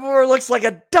 Nakamura looks like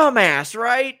a dumbass,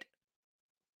 right?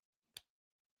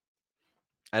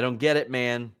 I don't get it,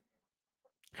 man.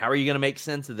 How are you going to make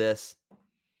sense of this?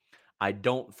 I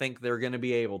don't think they're going to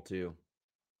be able to.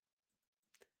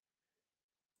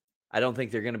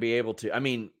 I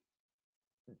mean,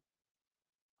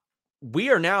 we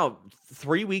are now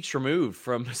 3 weeks removed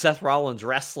from Seth Rollins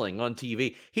wrestling on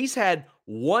TV. He's had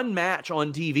one match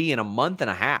on TV in a month and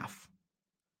a half.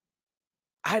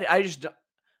 I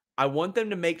want them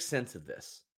to make sense of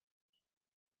this.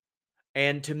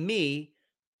 And to me,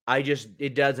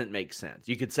 it doesn't make sense.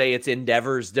 You could say it's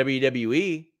Endeavor's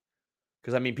WWE,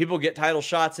 because, I mean, people get title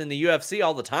shots in the UFC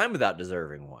all the time without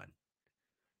deserving one.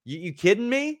 You kidding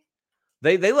me?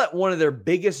 They let one of their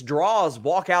biggest draws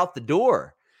walk out the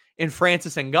door in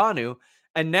Francis Ngannou,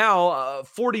 and now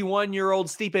 41-year-old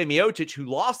Stipe Miocic, who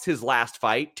lost his last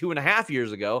fight 2.5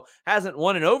 years ago, hasn't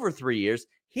won in over 3 years.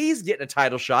 He's getting a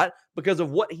title shot because of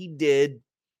what he did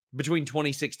between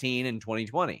 2016 and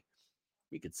 2020.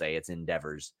 You could say it's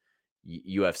Endeavor's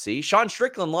UFC. Sean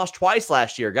Strickland lost twice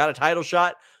last year, got a title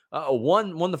shot,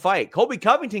 won the fight. Colby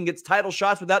Covington gets title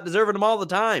shots without deserving them all the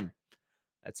time.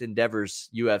 That's Endeavor's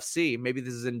UFC. Maybe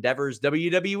this is Endeavor's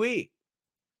WWE.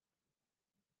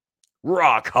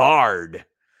 Rock Hard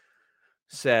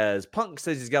says, Punk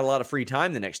says he's got a lot of free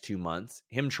time the next 2 months.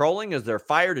 Him trolling as they're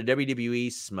fired to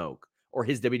WWE smoke, or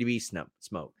his WWE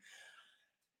smoke.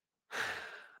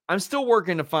 I'm still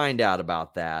working to find out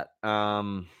about that.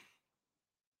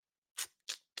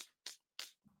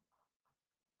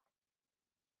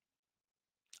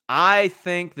 I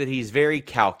think that he's very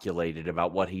calculated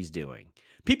about what he's doing.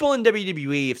 People in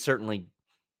WWE have certainly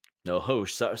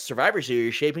Survivor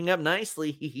Series shaping up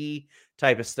nicely,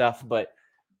 type of stuff, but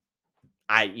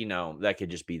that could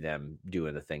just be them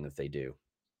doing the thing that they do.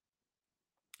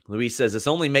 Luis says this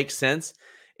only makes sense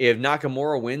if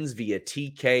Nakamura wins via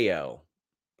TKO.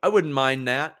 I wouldn't mind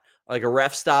that. Like a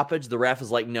ref stoppage. The ref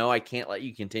is like, no, I can't let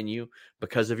you continue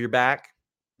because of your back.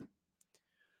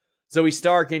 Zoe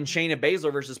Stark and Shayna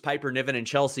Baszler versus Piper Niven and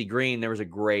Chelsea Green. There was a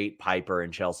great Piper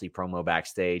and Chelsea promo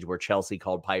backstage where Chelsea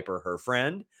called Piper her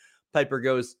friend. Piper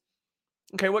goes,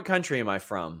 okay, what country am I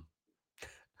from?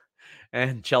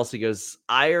 And Chelsea goes,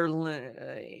 Ireland,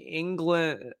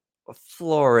 England,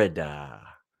 Florida.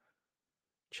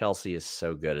 Chelsea is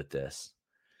so good at this.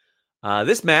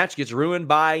 This match gets ruined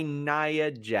by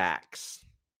Nia Jax.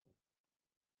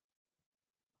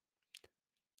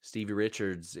 Stevie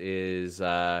Richards is,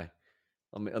 let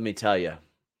me tell you,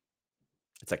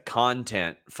 it's a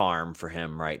content farm for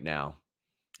him right now.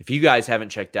 If you guys haven't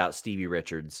checked out Stevie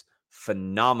Richards'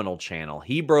 phenomenal channel,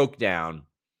 he broke down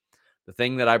the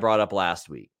thing that I brought up last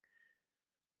week.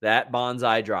 That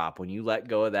bonsai drop, when you let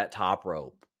go of that top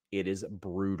rope, it is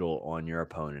brutal on your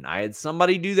opponent. I had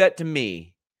somebody do that to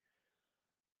me.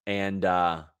 And,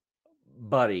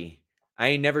 buddy, I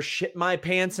ain't never shit my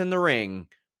pants in the ring,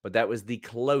 but that was the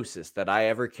closest that I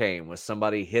ever came, was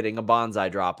somebody hitting a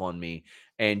bonsai drop on me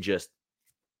and just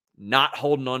not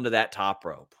holding on to that top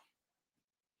rope.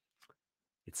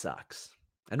 It sucks.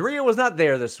 And Rhea was not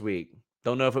there this week.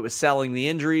 Don't know if it was selling the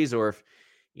injuries or if,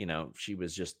 she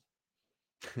was just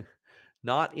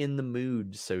not in the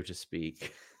mood, so to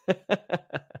speak.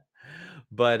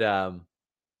 But,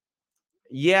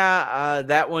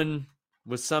 that one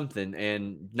was something.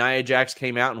 And Nia Jax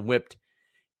came out and whipped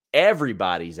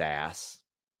everybody's ass.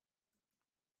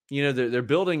 They're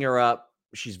building her up.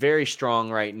 She's very strong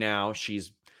right now.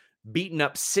 She's beaten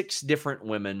up 6 different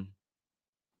women.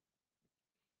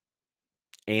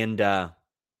 And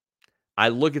I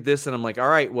look at this and I'm like, all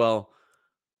right, well,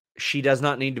 she does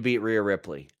not need to beat Rhea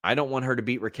Ripley. I don't want her to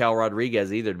beat Raquel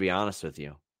Rodriguez either, to be honest with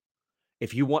you.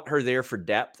 If you want her there for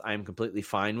depth, I'm completely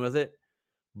fine with it.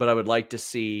 But I would like to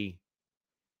see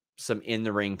some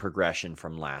in-the-ring progression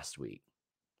from last week.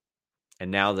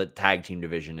 And now the tag team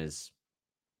division is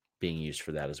being used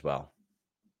for that as well.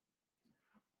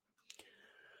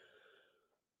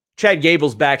 Chad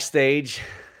Gable's backstage.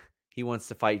 He wants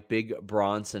to fight Big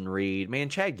Bronson Reed. Man,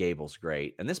 Chad Gable's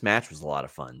great. And this match was a lot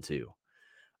of fun, too.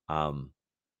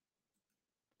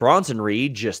 Bronson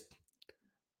Reed just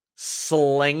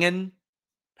slinging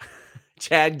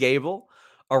Chad Gable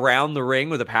around the ring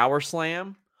with a power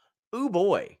slam. Ooh,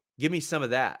 boy. Give me some of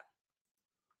that.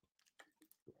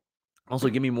 Also,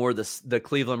 give me more of the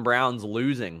Cleveland Browns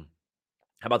losing.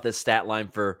 How about this stat line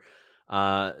for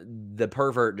the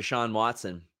pervert Deshaun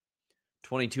Watson?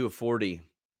 22 of 40.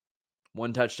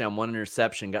 1 touchdown, 1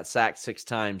 interception. Got sacked 6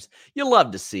 times. You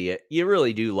love to see it. You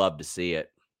really do love to see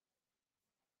it.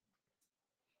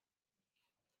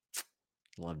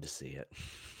 Love to see it.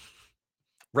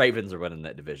 Ravens are winning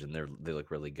that division. They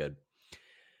look really good.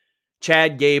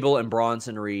 Chad Gable and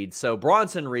Bronson Reed. So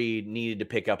Bronson Reed needed to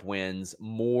pick up wins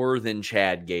more than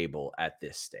Chad Gable at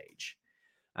this stage.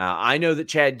 I know that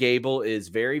Chad Gable is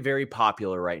very, very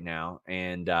popular right now,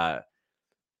 and I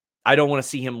don't want to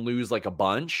see him lose like a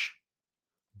bunch,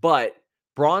 but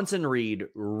Bronson Reed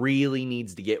really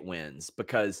needs to get wins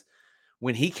because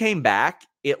when he came back,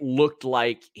 it looked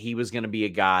like he was going to be a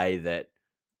guy that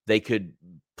they could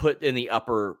put in the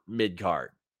upper mid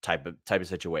card type of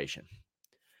situation.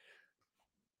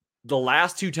 The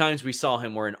last 2 times we saw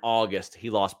him were in August. He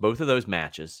lost both of those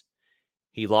matches.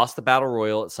 He lost the Battle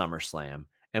Royal at SummerSlam.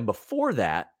 And before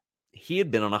that, he had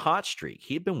been on a hot streak.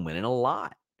 He had been winning a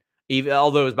lot. Even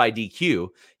although it was by DQ.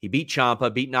 He beat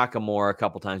Ciampa, beat Nakamura a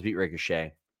couple times, beat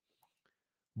Ricochet.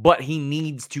 But he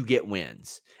needs to get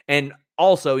wins. And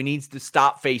also, he needs to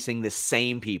stop facing the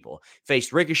same people.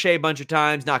 Faced Ricochet a bunch of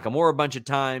times, Nakamura a bunch of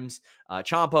times,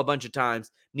 Ciampa a bunch of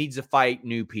times. Needs to fight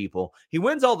new people. He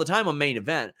wins all the time on main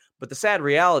event, but the sad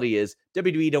reality is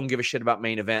WWE don't give a shit about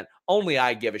main event. Only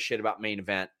I give a shit about main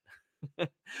event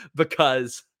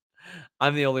because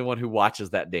I'm the only one who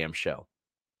watches that damn show.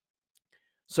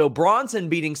 So Bronson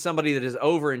beating somebody that is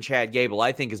over in Chad Gable,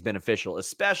 I think is beneficial,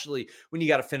 especially when you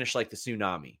got to finish like the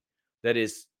Tsunami. It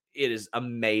is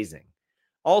amazing.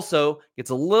 Also, gets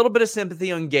a little bit of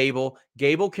sympathy on Gable.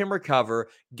 Gable can recover.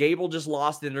 Gable just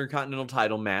lost the Intercontinental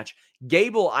title match.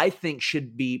 Gable, I think,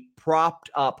 should be propped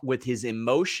up with his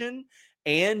emotion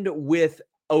and with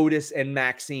Otis and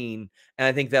Maxine, and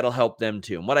I think that'll help them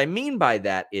too. And what I mean by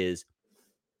that is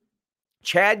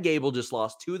Chad Gable just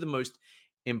lost 2 of the most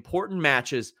important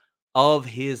matches of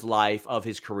his life, of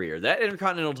his career. That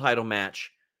Intercontinental title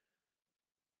match,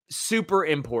 super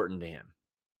important to him.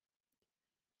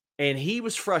 And he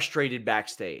was frustrated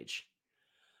backstage.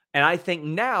 And I think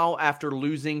now, after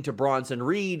losing to Bronson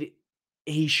Reed,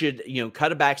 he should,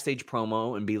 cut a backstage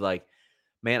promo and be like,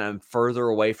 man, I'm further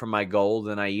away from my goal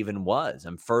than I even was.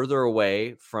 I'm further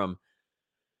away from,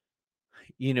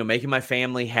 making my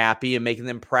family happy and making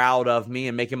them proud of me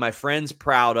and making my friends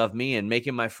proud of me and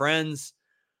making my friends,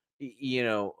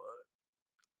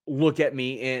 look at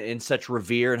me in such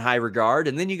revere and high regard.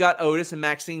 And then you got Otis and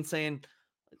Maxine saying,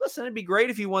 listen, it'd be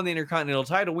great if you won the Intercontinental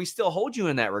title. We still hold you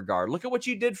in that regard. Look at what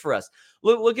you did for us.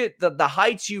 Look at the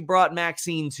heights you brought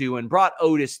Maxine to and brought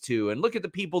Otis to, and look at the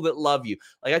people that love you.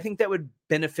 Like, I think that would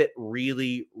benefit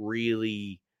really,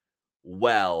 really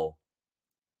well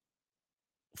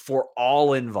for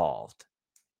all involved.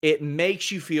 It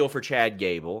makes you feel for Chad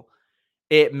Gable.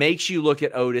 It makes you look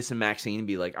at Otis and Maxine and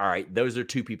be like, all right, those are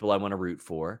two people I want to root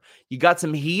for. You got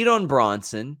some heat on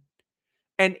Bronson.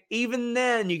 And even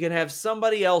then, you can have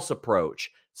somebody else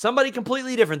approach. Somebody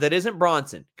completely different that isn't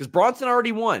Bronson. Because Bronson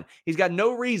already won. He's got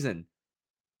no reason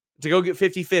to go get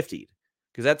 50-50'd.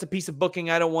 Because that's a piece of booking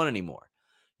I don't want anymore.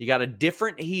 You got a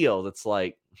different heel that's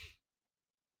like,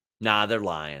 nah, they're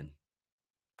lying.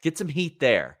 Get some heat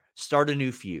there. Start a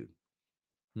new feud.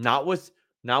 Not with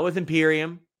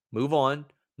Imperium. Move on.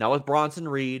 Not with Bronson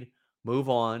Reed. Move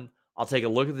on. I'll take a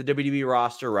look at the WWE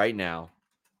roster right now.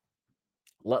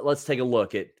 Let's take a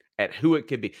look at who it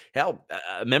could be. Hell,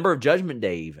 a member of Judgment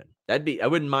Day even. I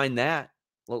wouldn't mind that.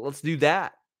 Let's do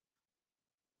that.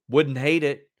 Wouldn't hate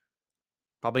it.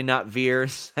 Probably not Veer,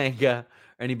 Sanga,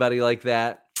 or anybody like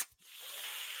that.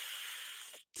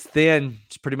 It's thin.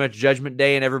 It's pretty much Judgment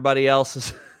Day and everybody else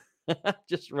is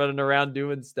just running around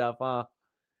doing stuff, huh?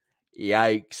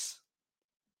 Yikes.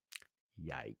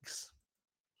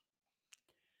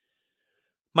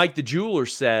 Mike the Jeweler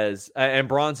says, and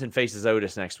Bronson faces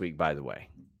Otis next week, by the way.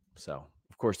 So,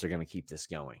 of course, they're going to keep this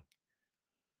going.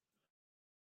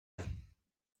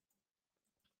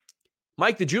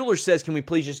 Mike the Jeweler says, can we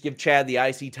please just give Chad the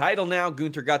IC title now?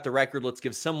 Gunther got the record. Let's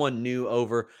give someone new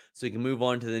over so he can move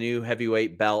on to the new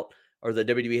heavyweight belt or the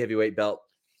WWE heavyweight belt.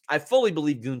 I fully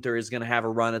believe Gunther is going to have a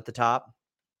run at the top.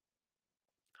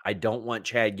 I don't want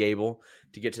Chad Gable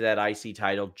to get to that IC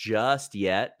title just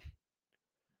yet.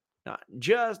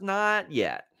 Not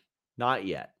yet. Not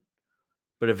yet.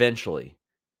 But eventually.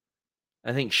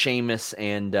 I think Sheamus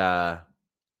and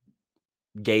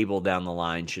Gable down the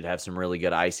line should have some really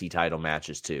good IC title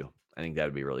matches too. I think that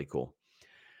would be really cool.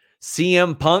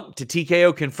 CM Punk to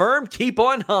TKO confirmed. Keep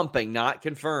on humping. Not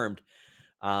confirmed.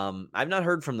 I've not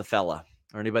heard from the fella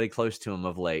or anybody close to him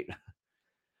of late.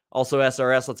 Also,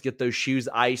 SRS, let's get those shoes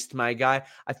iced, my guy.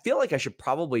 I feel like I should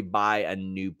probably buy a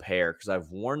new pair because I've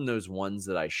worn those ones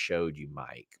that I showed you,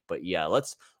 Mike. But yeah,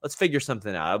 let's figure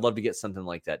something out. I'd love to get something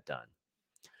like that done.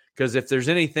 Because if there's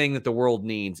anything that the world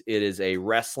needs, it is a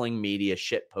wrestling media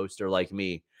shit poster like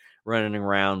me running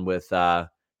around with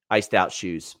iced out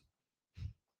shoes.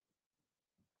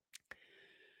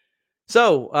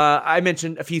 So I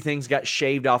mentioned a few things got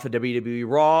shaved off of WWE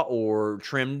Raw or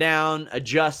trimmed down,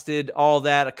 adjusted, all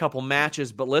that, a couple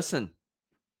matches. But listen,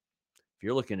 if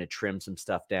you're looking to trim some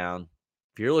stuff down,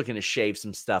 if you're looking to shave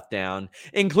some stuff down,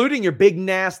 including your big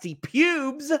nasty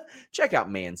pubes, check out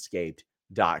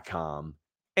manscaped.com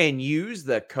and use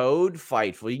the code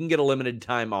FIGHTFUL. You can get a limited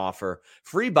time offer,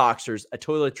 free boxers, a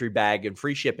toiletry bag, and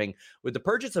free shipping with the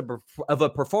purchase of a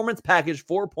Performance Package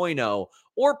 4.0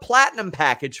 or Platinum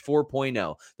Package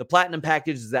 4.0. The Platinum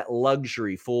Package is that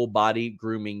luxury full body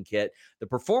grooming kit. The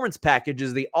Performance Package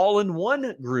is the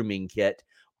all-in-one grooming kit.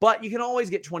 But you can always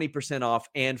get 20% off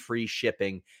and free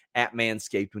shipping at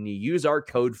Manscaped when you use our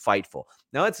code FIGHTFUL.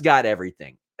 Now, it's got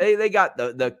everything. They got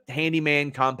the Handyman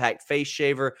Compact Face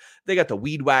Shaver. They got the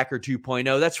Weed Whacker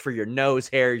 2.0. That's for your nose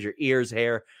hair, your ears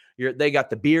hair. They got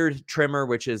the beard trimmer,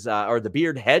 which is, or the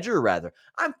beard hedger, rather.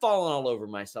 I'm falling all over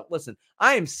myself. Listen,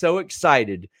 I am so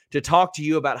excited to talk to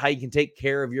you about how you can take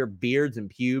care of your beards and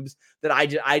pubes that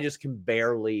I just can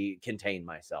barely contain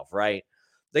myself, right?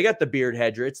 They got the beard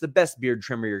hedger. It's the best beard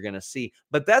trimmer you're going to see.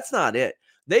 But that's not it.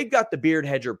 They've got the Beard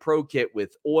Hedger Pro Kit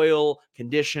with oil,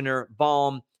 conditioner,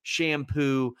 balm,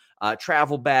 shampoo,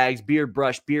 travel bags, beard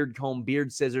brush, beard comb,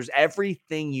 beard scissors,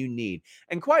 everything you need.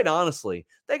 And quite honestly,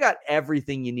 they got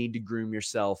everything you need to groom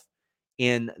yourself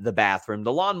in the bathroom.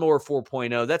 The Lawnmower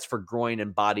 4.0, that's for groin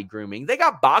and body grooming. They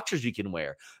got boxers you can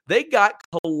wear. They got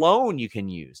cologne you can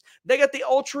use. They got the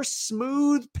Ultra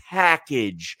Smooth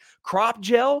Package, crop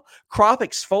gel, crop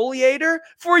exfoliator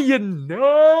for your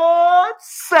nutsack,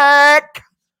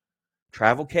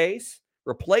 travel case,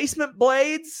 replacement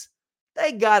blades.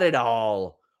 They got it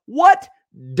all. What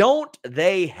don't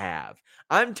they have?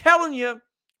 I'm telling you,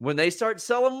 when they start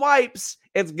selling wipes,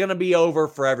 it's going to be over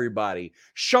for everybody.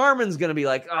 Charmin's going to be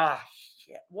like,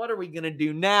 shit, what are we going to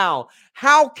do now?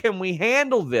 How can we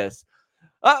handle this?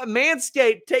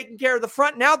 Manscaped taking care of the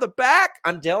front, now the back.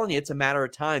 I'm telling you, it's a matter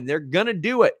of time. They're going to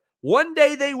do it. One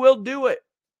day they will do it.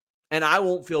 And I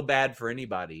won't feel bad for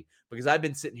anybody because I've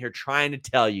been sitting here trying to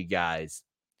tell you guys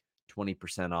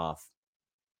 20% off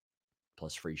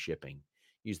plus free shipping.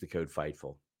 Use the code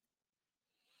FIGHTFUL.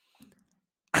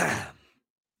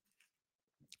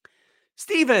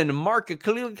 Stephen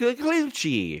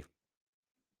Marcaclucci.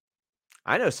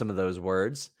 I know some of those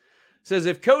words. Says,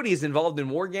 if Cody is involved in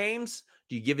War Games,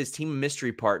 do you give his team a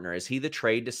mystery partner? Is he the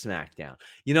trade to SmackDown?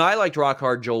 You know, I liked Rock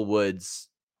Hard Joel Woods'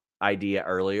 idea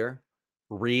earlier.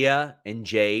 Rhea and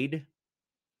Jade.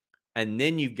 And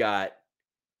then you've got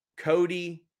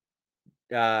Cody,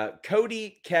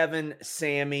 Kevin,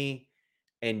 Sammy,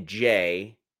 and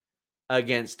Jay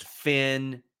against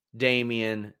Finn,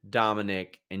 Damian,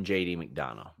 Dominic, and JD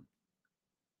McDonough.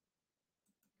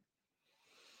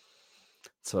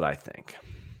 That's what I think.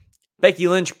 Becky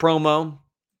Lynch promo.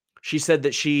 She said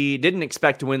that she didn't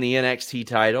expect to win the NXT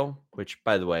title, which,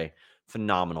 by the way,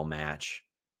 phenomenal match.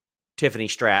 Tiffany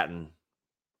Stratton,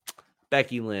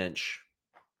 Becky Lynch,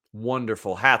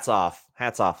 wonderful. Hats off,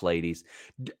 ladies.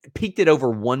 Peaked at over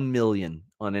 1 million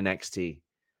on NXT.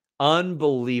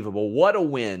 Unbelievable. What a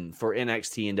win for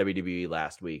NXT and WWE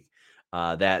last week.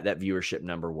 That viewership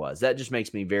number was. That just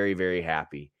makes me very, very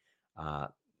happy.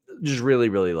 Just really,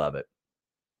 really love it.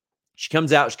 She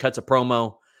comes out, she cuts a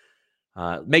promo,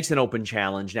 makes an open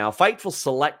challenge. Now, Fightful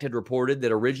Select had reported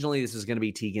that originally this was going to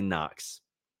be Tegan Nox,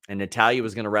 and Natalya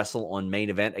was going to wrestle on main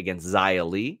event against Xia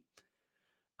Li.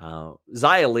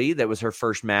 Xia Li, that was her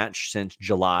first match since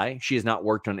July. She has not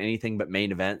worked on anything but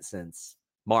main event since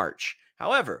March.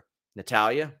 However,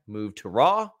 Natalya moved to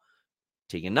Raw.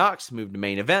 Tegan Nox moved to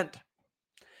main event.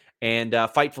 And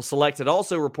Fightful Select had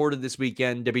also reported this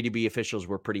weekend WWE officials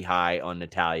were pretty high on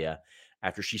Natalya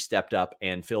after she stepped up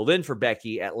and filled in for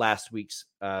Becky at last week's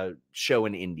show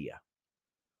in India.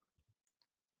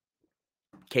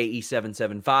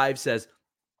 KE775 says,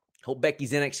 hope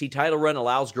Becky's NXT title run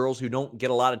allows girls who don't get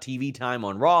a lot of TV time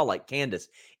on Raw, like Candice,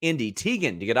 Indy,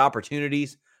 Tegan, to get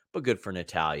opportunities, but good for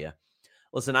Natalya.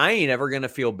 Listen, I ain't ever going to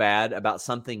feel bad about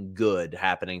something good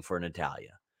happening for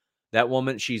Natalya. That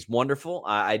woman, she's wonderful.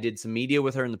 I did some media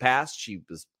with her in the past. She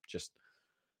was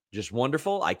just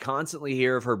wonderful. I constantly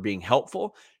hear of her being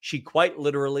helpful. She quite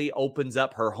literally opens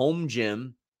up her home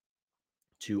gym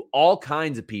to all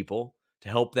kinds of people to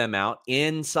help them out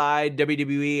inside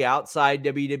WWE, outside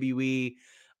WWE,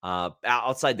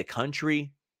 outside the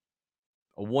country.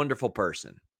 A wonderful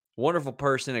person,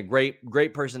 a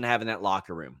great person to have in that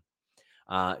locker room.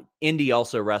 Indy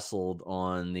also wrestled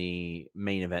on the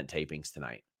main event tapings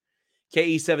tonight.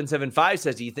 KE775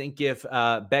 says, do you think if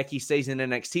Becky stays in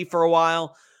NXT for a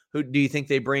while, who do you think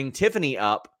they bring Tiffany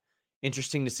up?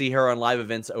 Interesting to see her on live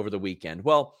events over the weekend.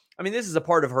 Well, I mean, this is a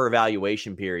part of her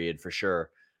evaluation period for sure.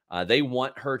 They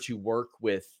want her to work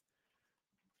with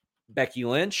Becky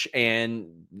Lynch,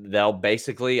 and they'll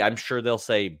basically, I'm sure they'll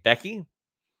say, Becky,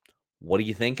 what do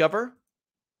you think of her?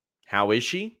 How is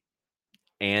she?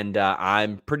 And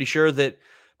I'm pretty sure that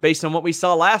based on what we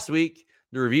saw last week,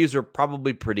 the reviews are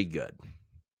probably pretty good.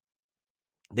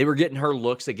 They were getting her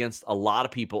looks against a lot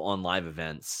of people on live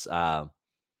events and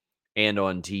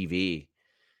on TV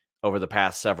over the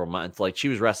past several months. Like, she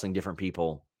was wrestling different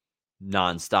people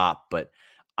nonstop, but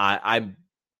I'm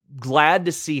glad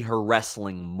to see her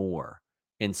wrestling more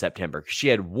in September. She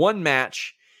had one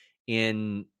match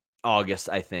in August,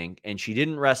 I think, and she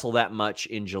didn't wrestle that much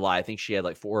in July. I think she had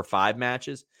like 4 or 5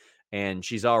 matches. And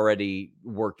she's already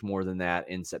worked more than that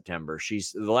in September.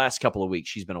 The last couple of weeks,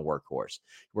 she's been a workhorse.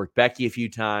 Worked Becky a few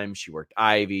times. She worked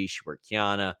Ivy. She worked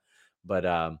Kiana.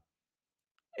 But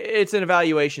it's an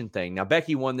evaluation thing. Now,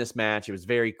 Becky won this match. It was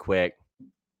very quick.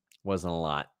 Wasn't a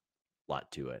lot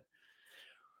to it.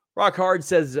 Rock Hard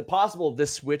says, is it possible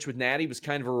this switch with Natty was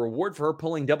kind of a reward for her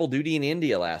pulling double duty in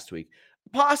India last week?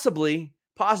 Possibly.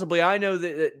 I know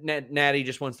that Natty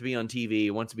just wants to be on TV,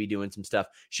 wants to be doing some stuff.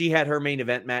 She had her main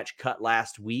event match cut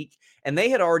last week, and they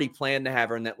had already planned to have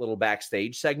her in that little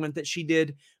backstage segment that she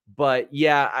did. But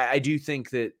yeah, I do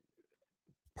think that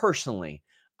personally,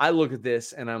 I look at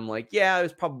this and I'm like, yeah, it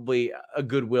was probably a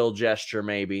goodwill gesture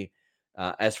maybe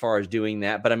as far as doing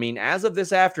that. But I mean, as of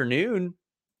this afternoon,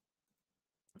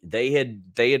 they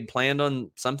had planned on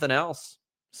something else.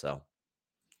 So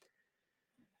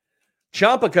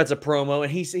Ciampa cuts a promo,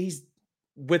 and he's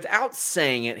without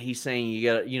saying it, he's saying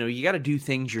you got to do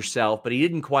things yourself, but he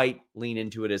didn't quite lean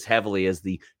into it as heavily as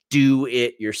the do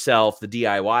it yourself, the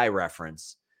DIY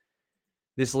reference.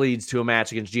 This leads to a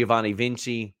match against Giovanni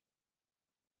Vinci.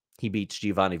 He beats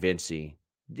Giovanni Vinci.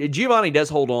 Giovanni does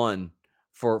hold on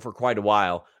for quite a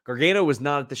while. Gargano was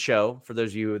not at the show, for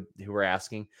those of you who were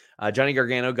asking. Johnny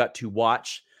Gargano got to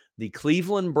watch the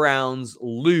Cleveland Browns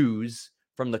lose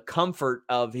from the comfort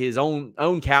of his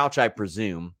own couch, I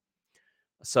presume.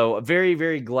 So very,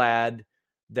 very glad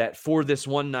that for this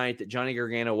one night that Johnny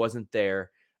Gargano wasn't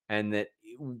there, and that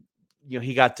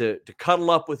he got to cuddle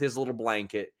up with his little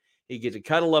blanket. He get to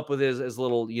cuddle up with his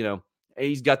little,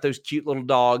 he's got those cute little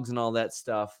dogs and all that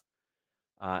stuff.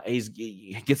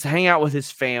 He gets to hang out with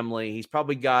his family. He's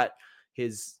probably got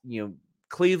his,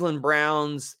 Cleveland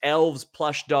Browns elves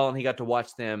plush doll, and he got to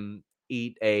watch them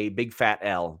eat a big fat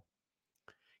L.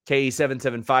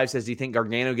 KE775 says, do you think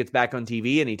Gargano gets back on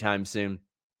TV anytime soon?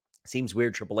 Seems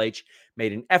weird Triple H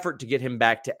made an effort to get him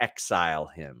back to exile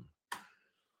him.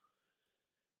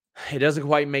 It doesn't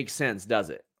quite make sense, does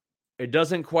it? It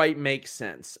doesn't quite make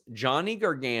sense. Johnny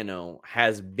Gargano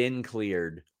has been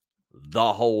cleared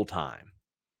the whole time.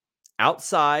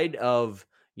 Outside of,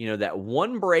 that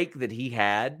one break that he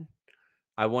had,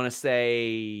 I want to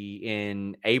say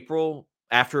in April,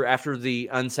 after the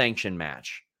unsanctioned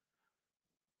match.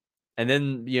 And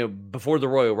then, before the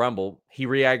Royal Rumble, he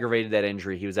re-aggravated that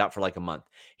injury. He was out for like a month.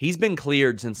 He's been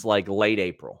cleared since like late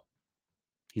April.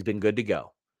 He's been good to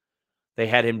go. They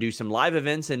had him do some live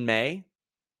events in May.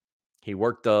 He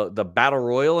worked the Battle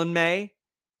Royal in May.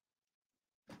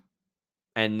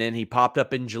 And then he popped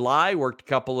up in July, worked a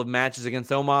couple of matches against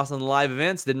Omos on the live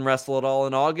events, didn't wrestle at all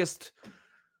in August.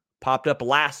 Popped up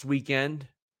last weekend.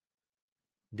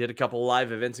 Did a couple of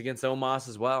live events against Omos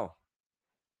as well.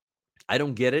 I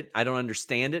don't get it. I don't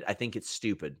understand it. I think it's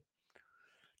stupid.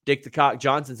 Dick the Cock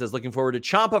Johnson says, looking forward to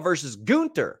Ciampa versus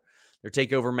Gunther. Their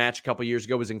takeover match a couple years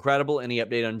ago was incredible. Any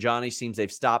update on Johnny? Seems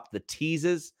they've stopped the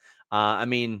teases.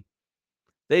 They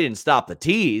didn't stop the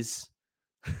tease.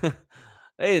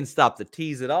 They didn't stop the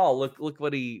tease at all. Look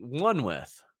what he won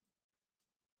with.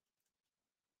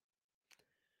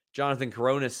 Jonathan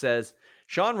Corona says,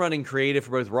 Sean running creative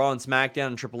for both Raw and SmackDown,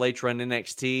 and Triple H running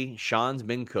NXT. Sean's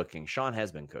been cooking. Sean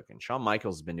has been cooking. Shawn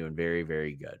Michaels has been doing very,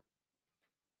 very good.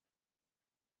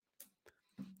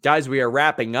 Guys, we are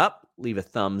wrapping up. Leave a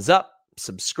thumbs up.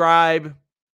 Subscribe.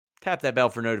 Tap that bell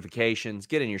for notifications.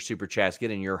 Get in your super chats. Get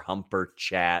in your humper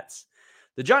chats.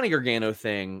 The Johnny Gargano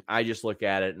thing, I just look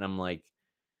at it and I'm like,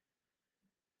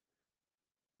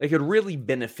 they could really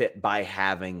benefit by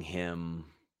having him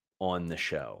on the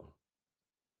show.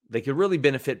 They could really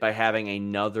benefit by having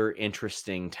another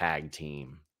interesting tag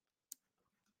team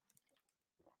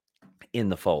in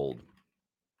the fold.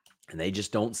 And they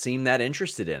just don't seem that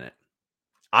interested in it.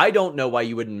 I don't know why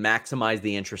you wouldn't maximize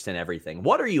the interest in everything.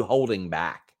 What are you holding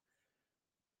back?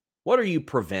 What are you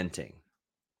preventing?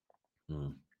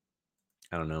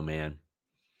 I don't know, man.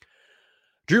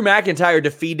 Drew McIntyre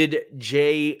defeated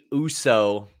Jey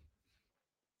Uso.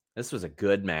 This was a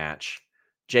good match.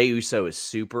 Jey Uso is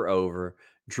super over.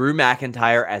 Drew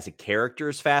McIntyre as a character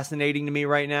is fascinating to me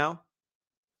right now.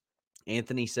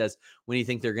 Anthony says, when do you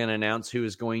think they're going to announce who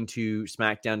is going to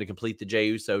SmackDown to complete the Jey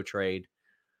Uso trade?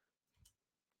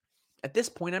 At this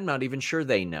point, I'm not even sure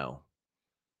they know.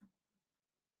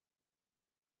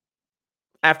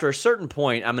 After a certain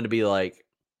point, I'm going to be like,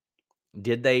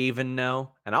 did they even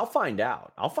know? And I'll find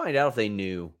out. I'll find out if they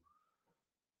knew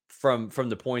from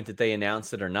the point that they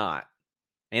announced it or not.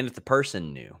 And if the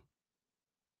person knew.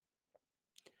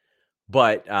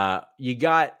 But you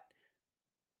got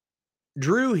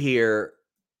Drew here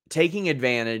taking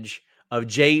advantage of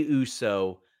Jey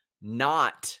Uso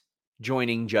not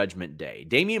joining Judgment Day.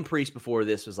 Damian Priest before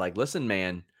this was like, listen,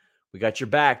 man, we got your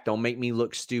back. Don't make me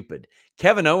look stupid.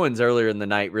 Kevin Owens earlier in the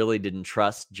night really didn't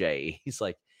trust Jey. He's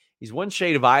like, he's one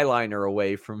shade of eyeliner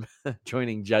away from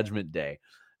joining Judgment Day.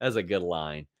 That's a good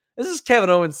line. This is Kevin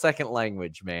Owens' second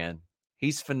language, man.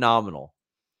 He's phenomenal.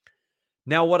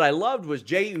 Now, what I loved was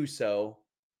Jey Uso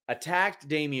attacked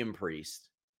Damian Priest.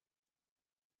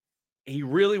 He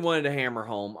really wanted to hammer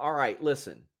home, all right,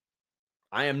 listen,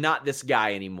 I am not this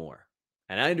guy anymore.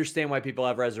 And I understand why people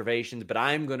have reservations, but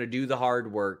I'm going to do the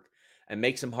hard work and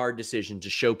make some hard decisions to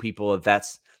show people that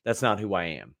that's not who I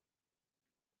am.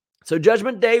 So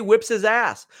Judgment Day whips his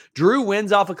ass. Drew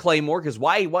wins off a Claymore because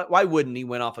why wouldn't he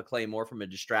win off a Claymore from a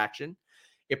distraction?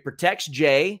 It protects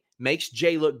Jey, makes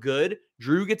Jey look good.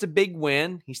 Drew gets a big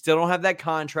win. He still don't have that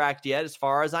contract yet, as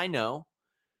far as I know.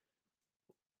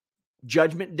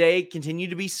 Judgment Day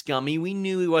continued to be scummy. We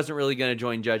knew he wasn't really going to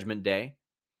join Judgment Day.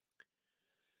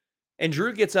 And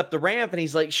Drew gets up the ramp and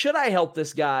he's like, should I help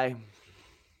this guy?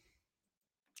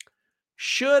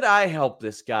 Should I help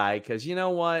this guy? Because you know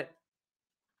what?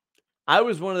 I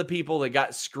was one of the people that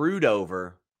got screwed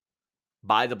over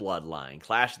by the Bloodline,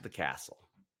 Clash at the Castle.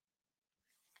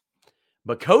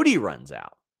 But Cody runs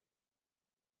out.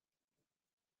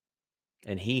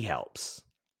 and he helps.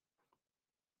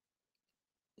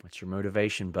 What's your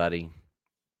motivation, buddy?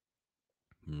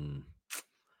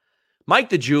 Mike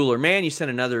the Jeweler, man, you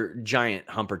sent another giant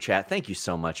humper chat. Thank you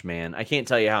so much, man. I can't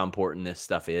tell you how important this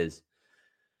stuff is.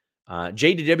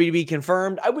 JDWB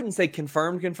confirmed. I wouldn't say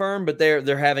confirmed, but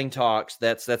they're having talks.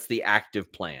 That's the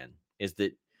active plan, is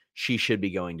that she should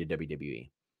be going to WWE.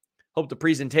 Hope the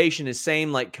presentation is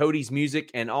same like Cody's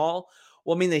music and all.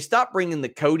 Well, I mean, they stopped bringing the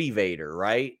Cody Vader,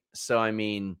 right? So, I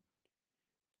mean,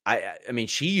 I mean,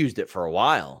 she used it for a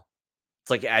while.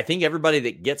 It's like, I think everybody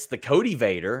that gets the Cody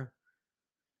Vader,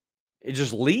 it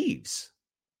just leaves.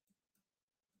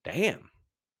 Damn.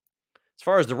 As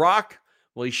far as The Rock,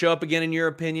 will he show up again in your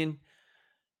opinion?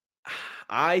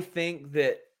 I think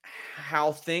that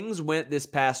how things went this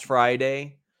past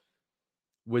Friday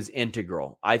was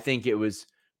integral. I think it was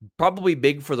probably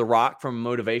big for The Rock from a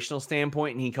motivational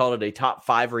standpoint, and he called it a top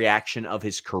 5 reaction of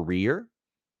his career.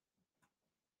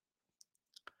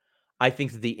 I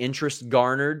think that the interest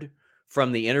garnered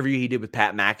from the interview he did with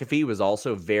Pat McAfee was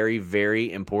also very,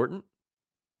 very important.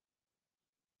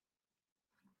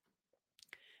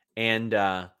 And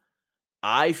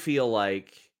I feel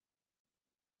like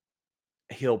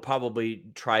he'll probably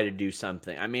try to do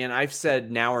something. I mean, I've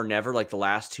said now or never, like the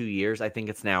last 2 years. I think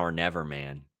it's now or never,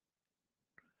 man.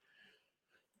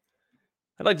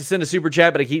 I'd like to send a super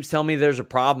chat, but it keeps telling me there's a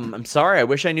problem. I'm sorry. I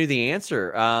wish I knew the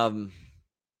answer.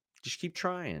 Just keep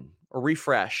trying or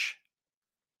refresh.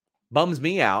 Bums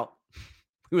me out.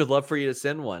 We would love for you to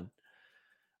send one.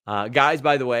 Guys,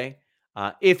 by the way,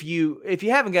 if you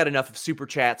haven't got enough of super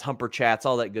chats, humper chats,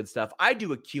 all that good stuff, I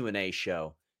do a Q&A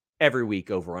show every week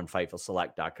over on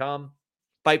FightfulSelect.com.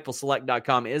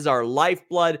 FightfulSelect.com is our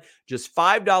lifeblood. Just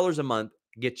 $5 a month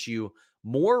gets you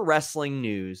more wrestling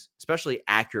news, especially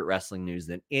accurate wrestling news,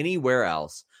 than anywhere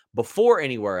else. Before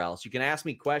anywhere else, you can ask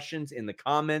me questions in the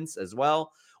comments as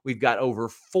well. We've got over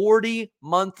 40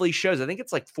 monthly shows. I think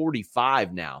it's like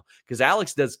 45 now, because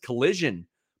Alex does Collision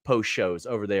post shows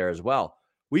over there as well.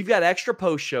 We've got extra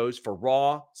post shows for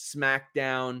Raw,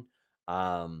 SmackDown,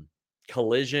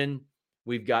 Collision.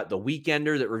 We've got the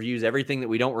Weekender that reviews everything that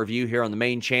we don't review here on the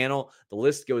main channel. The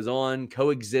list goes on.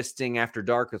 Coexisting After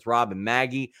Dark with Rob and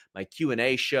Maggie, my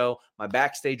Q&A show, my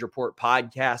Backstage Report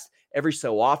podcast. Every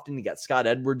so often, you got Scott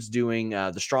Edwards doing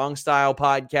the Strong Style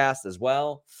podcast as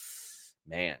well.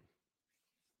 Man,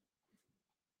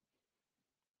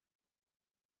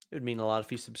 it would mean a lot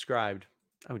if you subscribed.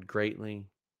 I would greatly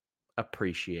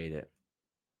appreciate it.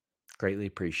 Greatly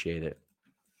appreciate it.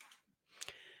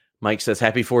 Mike says,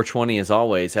 happy 420 as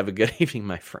always. Have a good evening,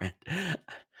 my friend.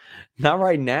 Not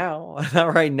right now.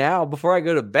 Not right now. Before I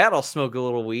go to bed, I'll smoke a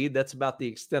little weed. That's about the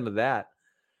extent of that.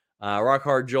 Rock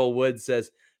Hard Joel Wood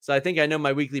says, so I think I know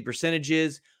my weekly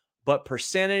percentages, but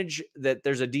percentage that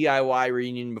there's a DIY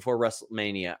reunion before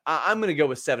WrestleMania. I'm going to go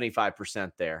with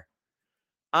 75% there.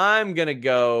 I'm going to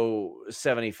go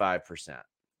 75%.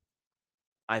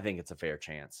 I think it's a fair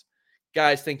chance.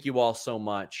 Guys, thank you all so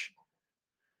much.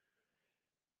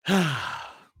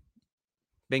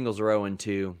 Bengals are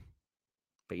 0-2.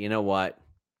 But you know what?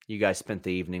 You guys spent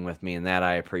the evening with me, and that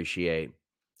I appreciate.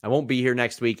 I won't be here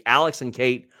next week. Alex and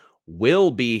Kate will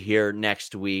be here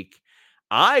next week.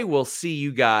 I will see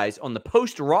you guys on the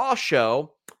post-Raw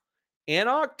show in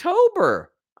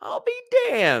October. I'll be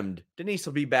damned. Denise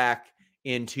will be back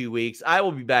in 2 weeks. I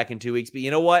will be back in 2 weeks. But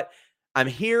you know what? I'm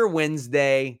here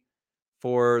Wednesday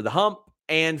for the hump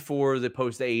and for the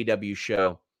post-AEW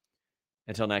show.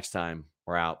 Until next time,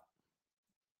 we're out.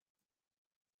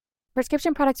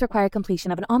 Prescription products require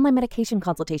completion of an online medication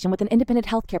consultation with an independent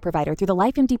healthcare provider through the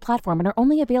LifeMD platform and are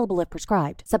only available if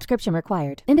prescribed. Subscription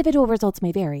required. Individual results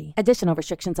may vary. Additional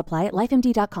restrictions apply at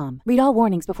lifemd.com. Read all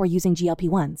warnings before using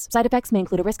GLP-1s. Side effects may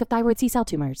include a risk of thyroid C-cell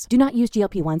tumors. Do not use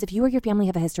GLP-1s if you or your family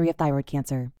have a history of thyroid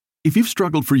cancer. If you've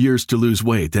struggled for years to lose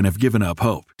weight and have given up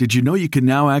hope, did you know you can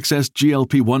now access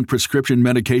GLP-1 prescription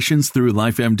medications through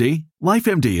LifeMD?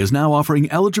 LifeMD is now offering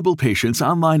eligible patients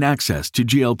online access to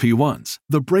GLP-1s,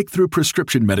 the breakthrough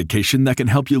prescription medication that can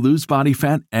help you lose body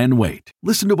fat and weight.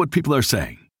 Listen to what people are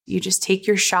saying. You just take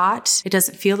your shot. It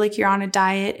doesn't feel like you're on a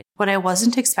diet. What I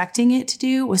wasn't expecting it to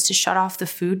do was to shut off the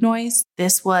food noise.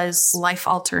 This was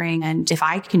life-altering, and if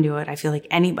I can do it, I feel like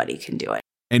anybody can do it.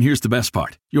 And here's the best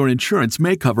part. Your insurance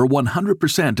may cover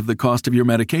 100% of the cost of your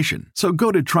medication. So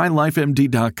go to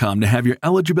TryLifeMD.com to have your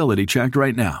eligibility checked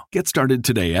right now. Get started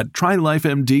today at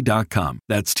TryLifeMD.com.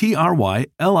 That's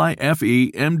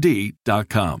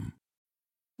TryLifeMD.com.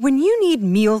 When you need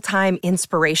mealtime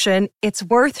inspiration, it's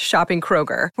worth shopping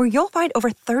Kroger, where you'll find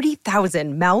over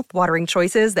 30,000 mouth-watering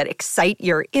choices that excite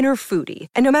your inner foodie.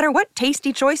 And no matter what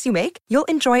tasty choice you make, you'll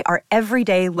enjoy our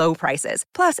everyday low prices,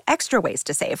 plus extra ways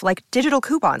to save, like digital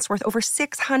coupons worth over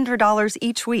 $600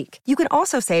 each week. You can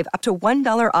also save up to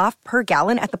 $1 off per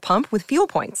gallon at the pump with fuel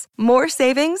points. More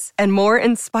savings and more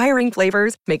inspiring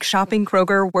flavors make shopping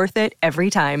Kroger worth it every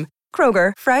time.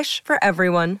 Kroger, fresh for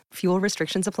everyone. Fuel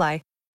restrictions apply.